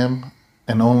due Him,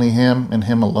 and only Him and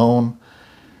Him alone.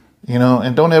 You know,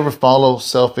 and don't ever follow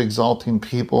self-exalting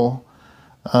people.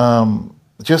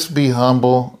 Just be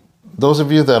humble. Those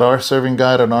of you that are serving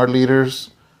God and are leaders,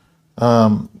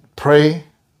 pray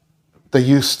that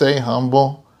you stay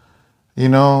humble. You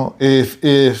know,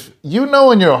 if you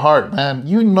know in your heart, man,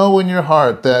 you know in your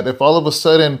heart that if all of a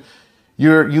sudden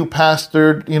you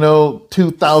pastored,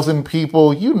 2,000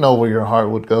 people, you know where your heart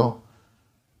would go.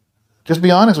 Just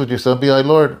be honest with yourself. Be like,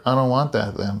 Lord, I don't want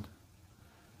that then.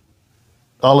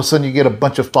 All of a sudden you get a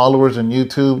bunch of followers on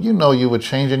YouTube, you would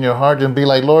change in your heart and be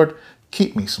like, Lord,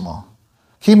 keep me small.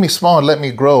 Keep me small and let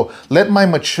me grow. Let my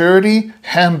maturity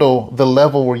handle the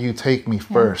level where you take me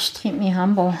first. Keep me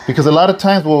humble. Because a lot of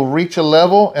times we'll reach a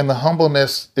level and the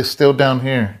humbleness is still down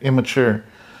here, immature.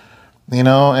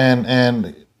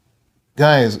 And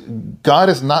guys, God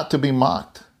is not to be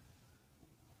mocked.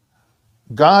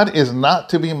 God is not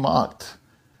to be mocked.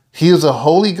 He is a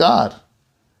holy God.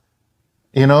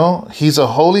 He's a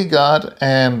holy God,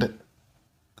 and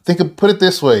put it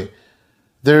this way.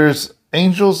 There's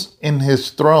angels in his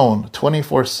throne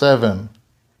 24/7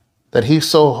 that he's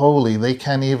so holy they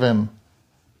can't even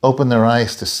open their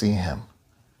eyes to see him.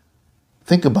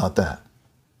 Think about that.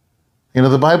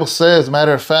 The Bible says,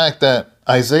 matter of fact, that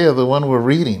Isaiah, the one we're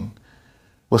reading,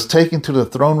 was taken to the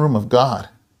throne room of God,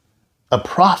 a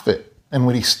prophet. And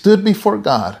when he stood before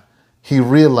God, he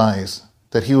realized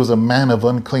that he was a man of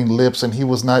unclean lips and he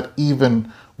was not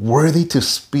even worthy to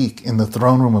speak in the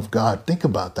throne room of God. Think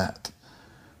about that.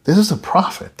 This is a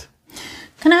prophet.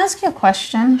 Can I ask you a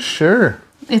question? Sure.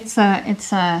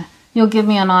 You'll give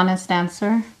me an honest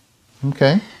answer.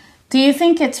 Okay. Do you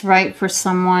think it's right for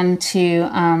someone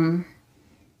to,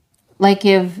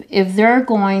 if they're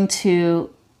going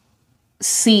to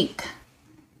seek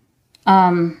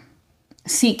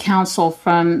counsel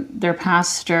from their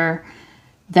pastor,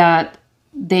 that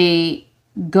they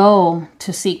go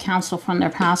to seek counsel from their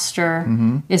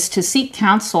pastor, is to seek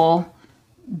counsel,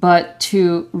 but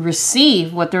to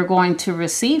receive what they're going to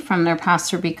receive from their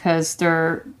pastor, because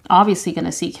they're obviously going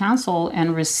to seek counsel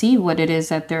and receive what it is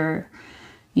that they're,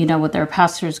 what their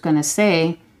pastor is going to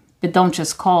say, but don't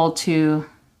just call to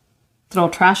throw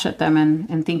trash at them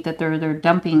and think that they're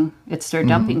dumping, it's their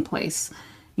dumping place,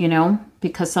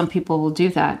 because some people will do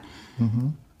that.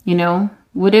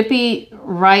 Would it be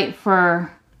right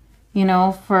for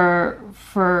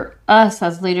us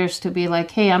as leaders to be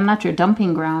like, hey, I'm not your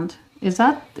dumping ground? Is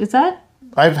that?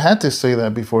 I've had to say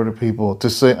that before to people.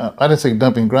 I didn't say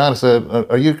dumping ground. I said,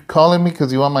 are you calling me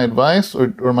because you want my advice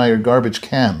or am I your garbage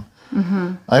can?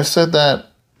 I've said that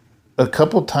a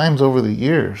couple times over the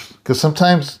years because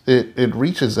sometimes it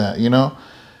reaches that,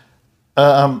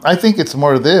 I think it's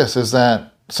more of this, is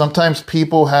that sometimes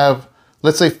people have,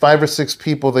 let's say 5 or 6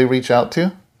 people they reach out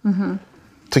to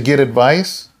get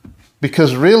advice,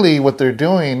 because really what they're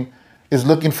doing is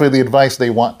looking for the advice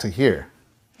they want to hear.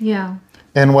 Yeah.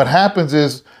 And what happens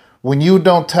is when you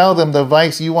don't tell them the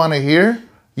advice you want to hear,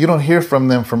 you don't hear from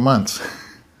them for months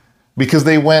because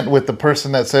they went with the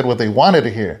person that said what they wanted to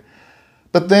hear.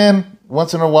 But then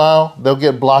once in a while, they'll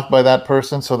get blocked by that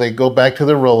person. So they go back to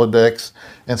their Rolodex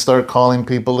and start calling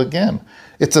people again.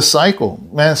 It's a cycle,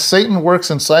 man. Satan works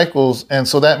in cycles. And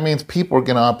so that means people are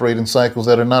going to operate in cycles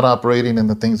that are not operating in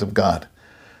the things of God,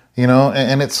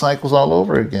 and it cycles all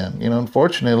over again,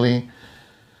 unfortunately.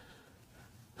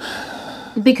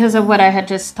 Because of what I had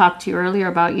just talked to you earlier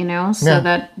about,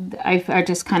 that I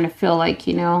just kind of feel like,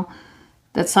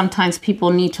 that sometimes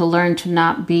people need to learn to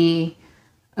not be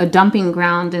a dumping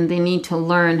ground, and they need to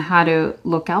learn how to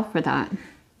look out for that.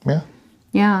 Yeah.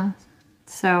 Yeah.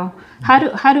 So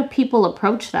how do people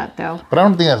approach that though? But I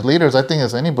don't think as leaders, I think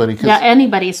as anybody. Yeah,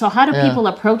 anybody. So how do people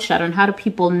approach that, and how do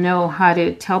people know how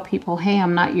to tell people, hey,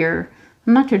 I'm not your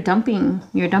dumping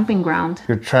ground.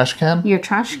 Your trash can? Your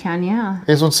trash can, yeah.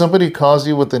 Is when somebody calls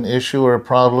you with an issue or a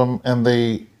problem and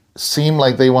they seem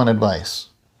like they want advice.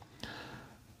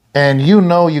 And you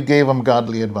know you gave them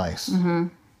godly advice. Mm-hmm.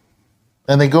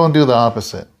 And they go and do the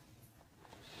opposite.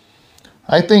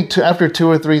 I think after 2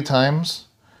 or 3 times,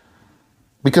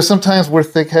 because sometimes we're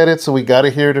thick-headed, so we got to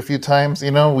hear it a few times,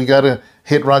 we got to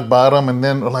hit rock bottom, and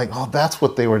then we're like, oh, that's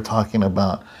what they were talking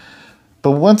about.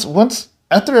 But once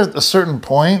after a certain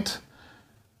point,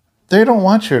 they don't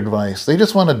want your advice. They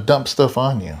just want to dump stuff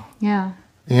on you. Yeah.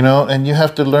 And you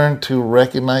have to learn to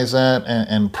recognize that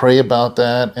and pray about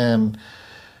that. And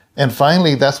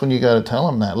finally, that's when you got to tell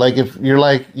them that. Like, if you're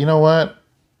like, you know what?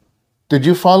 Did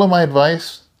you follow my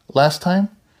advice last time?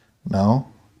 No.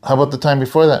 How about the time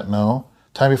before that? No.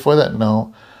 Time before that?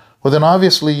 No. Well, then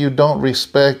obviously you don't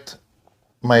respect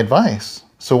my advice.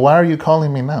 So why are you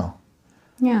calling me now?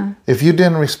 Yeah. If you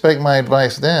didn't respect my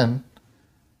advice then,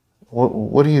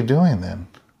 what are you doing then?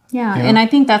 Yeah, and I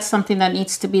think that's something that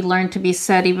needs to be learned to be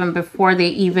said even before they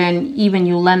even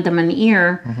you lend them an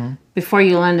ear, mm-hmm. before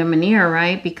you lend them an ear,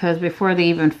 right? Because before they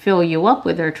even fill you up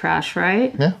with their trash,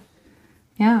 right? Yeah.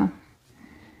 Yeah.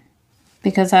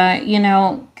 Because I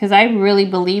really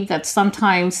believe that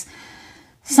sometimes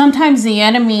the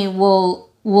enemy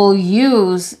will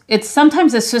use it.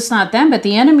 Sometimes it's just not them, but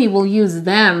the enemy will use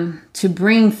them to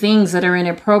bring things that are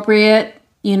inappropriate.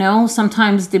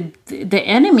 Sometimes the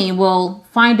enemy will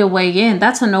find a way in.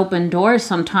 That's an open door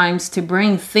sometimes to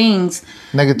bring things,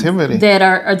 negativity,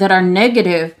 that are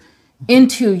negative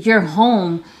into your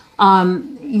home.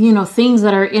 Things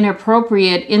that are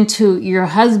inappropriate into your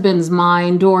husband's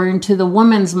mind or into the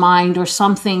woman's mind, or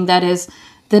something that is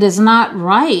not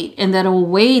right and that will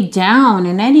weigh down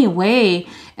in any way.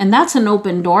 And that's an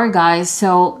open door, guys.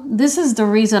 So this is the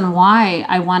reason why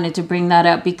I wanted to bring that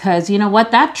up, because you know what?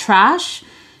 That trash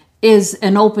is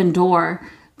an open door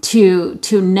to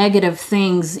negative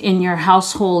things in your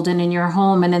household and in your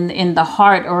home and in the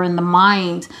heart or in the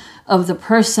mind of the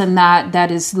person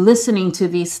that is listening to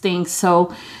these things.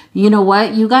 So you know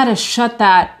what? You got to shut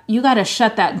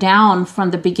that down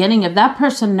from the beginning. If that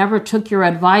person never took your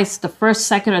advice the first,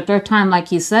 second, or third time, like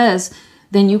he says,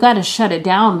 then you got to shut it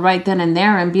down right then and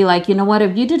there and be like, you know what?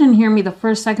 If you didn't hear me the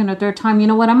first, second, or third time, you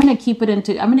know what? I'm going to keep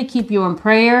you in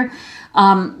prayer.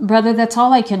 Brother, that's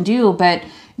all I can do. But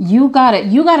you got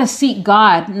to seek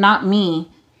God, not me.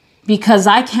 Because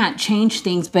I can't change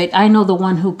things, but I know the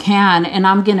one who can, and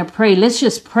I'm going to pray. Let's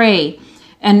just pray.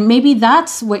 And maybe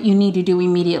that's what you need to do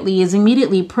immediately, is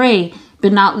immediately pray,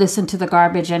 but not listen to the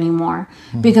garbage anymore.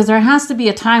 Mm-hmm. Because there has to be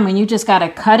a time when you just got to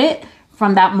cut it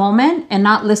from that moment and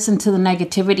not listen to the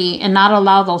negativity and not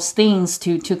allow those things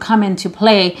to come into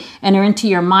play and or into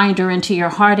your mind or into your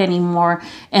heart anymore,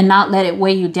 and not let it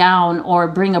weigh you down or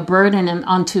bring a burden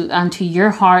onto your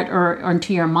heart or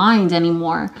into your mind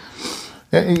anymore.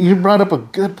 You brought up a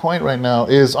good point right now.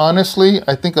 Is honestly,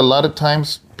 I think a lot of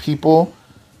times people,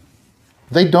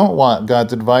 they don't want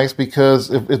God's advice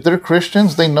because if they're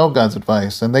Christians, they know God's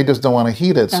advice and they just don't want to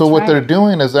heed it. That's so what they're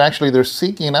doing is actually they're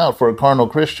seeking out for a carnal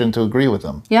Christian to agree with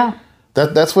them. Yeah.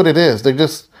 That's what it is.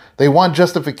 They want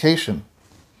justification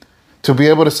to be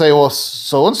able to say, well,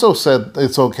 so-and-so said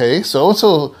it's okay.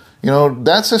 So-and-so,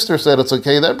 that sister said it's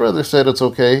okay. That brother said it's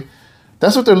okay.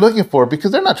 That's what they're looking for,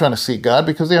 because they're not trying to seek God,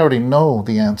 because they already know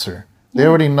the answer. They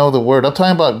already know the word. I'm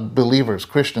talking about believers,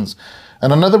 Christians.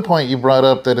 And another point you brought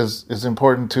up that is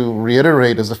important to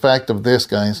reiterate is the fact of this,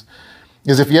 guys,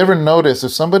 is if you ever notice,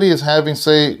 if somebody is having,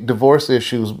 say, divorce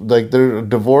issues, like their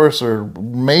divorce or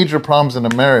major problems in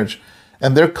a marriage,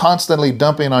 and they're constantly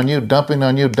dumping on you,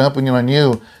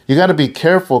 you got to be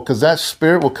careful, because that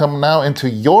spirit will come now into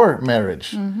your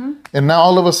marriage. Mm-hmm. And now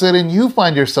all of a sudden you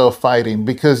find yourself fighting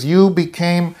because you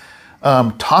became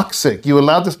toxic. You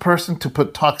allowed this person to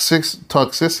put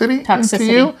toxicity into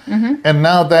you. Mm-hmm. And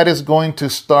now that is going to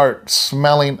start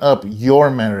smelling up your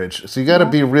marriage. So you got to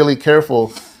be really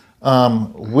careful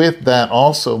with that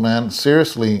also, man.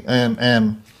 Seriously. And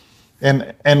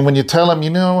when you tell them, you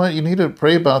know what, you need to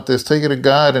pray about this, take it to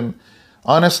God. And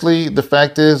honestly, the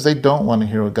fact is they don't want to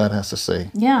hear what God has to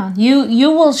say. Yeah, you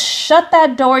will shut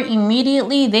that door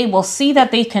immediately. They will see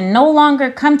that they can no longer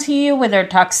come to you with their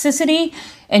toxicity.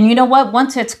 And you know what?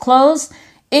 Once it's closed,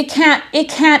 it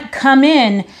can't come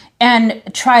in and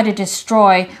try to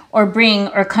destroy or bring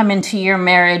or come into your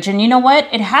marriage. And you know what?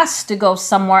 It has to go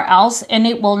somewhere else, and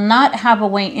it will not have a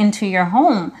way into your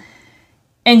home.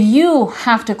 And you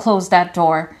have to close that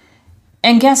door.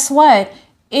 And guess what?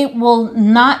 it will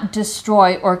not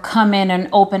destroy or come in and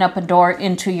open up a door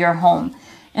into your home.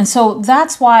 And so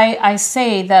that's why I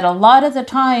say that a lot of the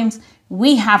times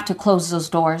we have to close those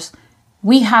doors.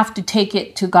 We have to take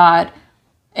it to God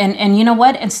and you know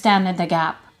what? And stand in the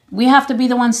gap. We have to be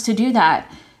the ones to do that.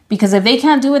 Because if they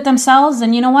can't do it themselves,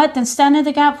 then you know what? Then stand in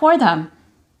the gap for them.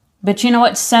 But you know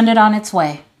what? Send it on its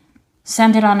way.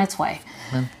 Send it on its way.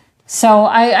 Amen. So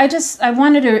I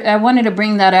wanted to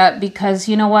bring that up because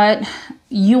you know what?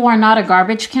 You are not a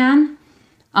garbage can.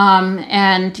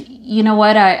 And you know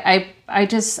what? I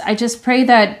just pray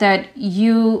that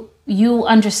you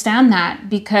understand that,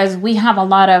 because we have a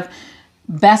lot of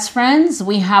best friends,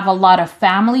 we have a lot of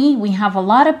family, we have a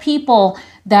lot of people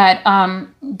that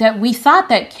that we thought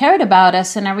that cared about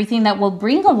us and everything, that will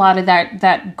bring a lot of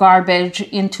that garbage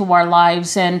into our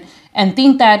lives and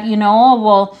think that, you know, oh,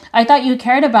 well, I thought you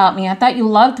cared about me, I thought you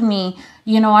loved me,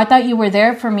 you know, I thought you were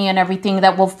there for me and everything,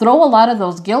 that will throw a lot of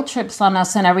those guilt trips on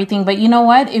us and everything. But you know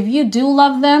what? If you do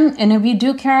love them and if you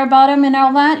do care about them and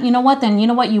all that, you know what? Then you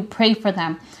know what? You pray for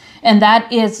them. And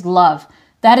that is love.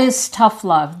 That is tough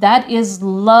love. That is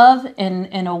love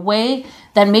in a way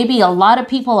that maybe a lot of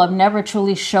people have never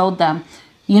truly showed them.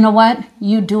 You know what?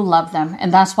 You do love them.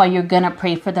 And that's why you're going to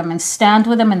pray for them and stand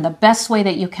with them in the best way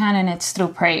that you can. And it's through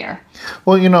prayer.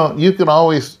 Well, you know, you can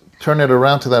always turn it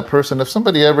around to that person. If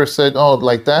somebody ever said, oh,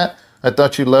 like that, I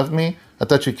thought you loved me, I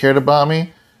thought you cared about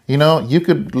me, you know, you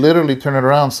could literally turn it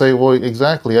around and say, well,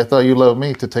 exactly, I thought you loved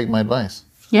me to take my advice.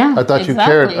 Yeah, I thought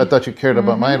exactly. you cared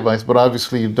about my advice, but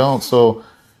obviously you don't. So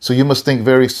you must think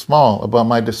very small about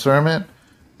my discernment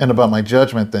and about my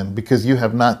judgment then, because you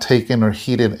have not taken or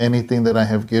heeded anything that I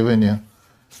have given you.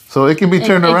 So it can be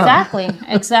turned around.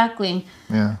 Exactly.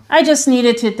 Yeah. I just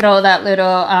needed to throw that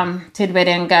little tidbit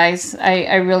in, guys.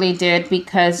 I really did,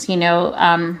 because, you know,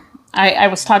 I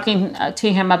was talking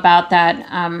to him about that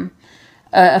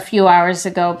a few hours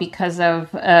ago because of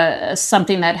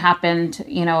something that happened,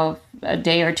 you know, a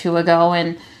day or two ago.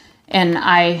 And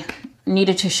I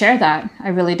needed to share that. I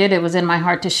really did. It was in my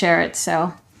heart to share it.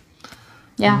 So,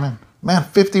 yeah. Man,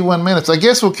 51 minutes. I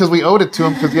guess because we owed it to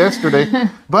him because yesterday.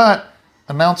 But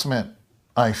announcement.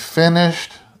 I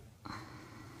finished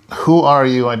Who Are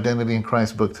You? Identity in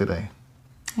Christ book today.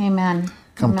 Amen.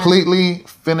 Completely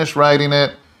finished writing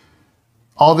it.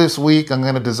 All this week, I'm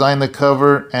going to design the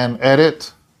cover and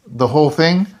edit the whole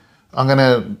thing.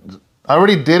 I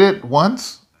already did it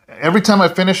once. Every time I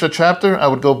finish a chapter, I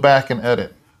would go back and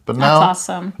edit. But now, that's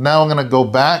awesome. Now I'm going to go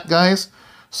back, guys.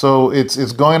 So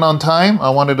it's going on time. I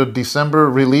wanted a December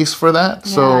release for that.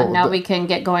 Yeah, so now we can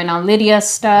get going on Lydia's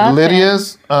stuff.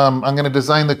 I'm going to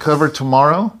design the cover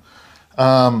tomorrow.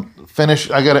 I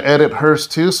got to edit hers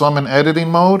too. So I'm in editing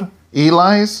mode.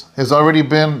 Eli's has already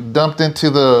been dumped into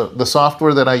the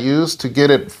software that I use to get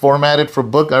it formatted for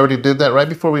book. I already did that right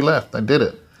before we left. I did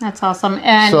it. That's awesome.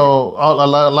 And so a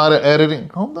lot of editing.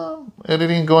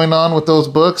 Editing going on with those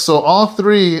books. So all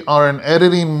three are in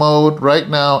editing mode right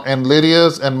now, and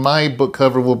Lydia's and my book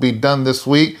cover will be done this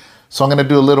week. So I'm going to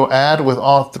do a little ad with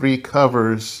all three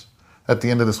covers at the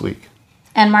end of this week.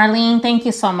 And Marlene, thank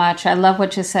you so much. I love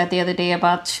what you said the other day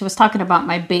about, she was talking about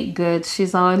my baked goods.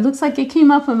 She's all, it looks like it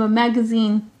came out from a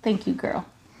magazine. Thank you, girl.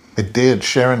 It did.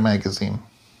 Sharon Magazine.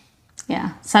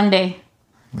 Yeah, someday.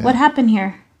 Yeah. What happened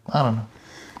here? I don't know.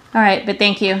 All right, but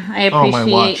thank you. I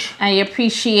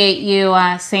appreciate you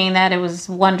saying that. It was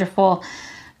wonderful.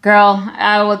 Girl,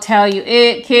 I will tell you,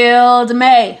 it killed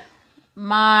me.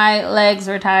 My legs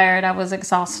were tired. I was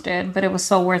exhausted, but it was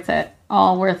so worth it.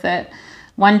 All worth it.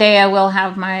 One day I will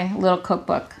have my little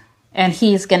cookbook, and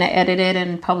he's going to edit it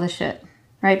and publish it.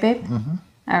 Right, babe? Mm-hmm.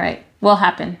 All right. Will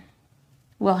happen.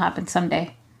 Will happen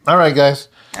someday. All right, guys.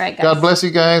 God bless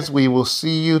you guys. We will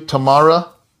see you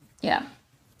tomorrow. Yeah.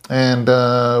 And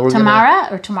Tamara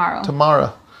or tomorrow?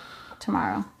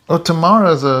 Tomorrow. Oh,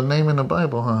 Tamara is a name in the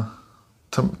Bible, huh?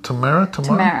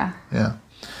 Tamara? Yeah.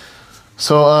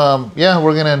 So,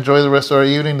 we're going to enjoy the rest of our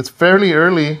evening. It's fairly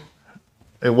early.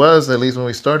 It was, at least when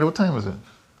we started. What time was it?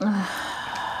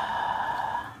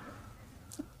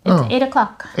 It's 8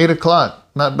 o'clock. 8 o'clock.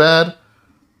 Not bad.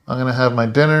 I'm going to have my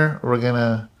dinner. We're going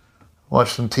to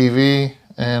watch some TV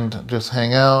and just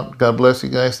hang out. God bless you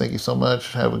guys. Thank you so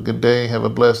much. Have a good day. Have a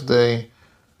blessed day.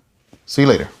 See you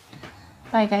later.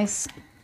 Bye, guys.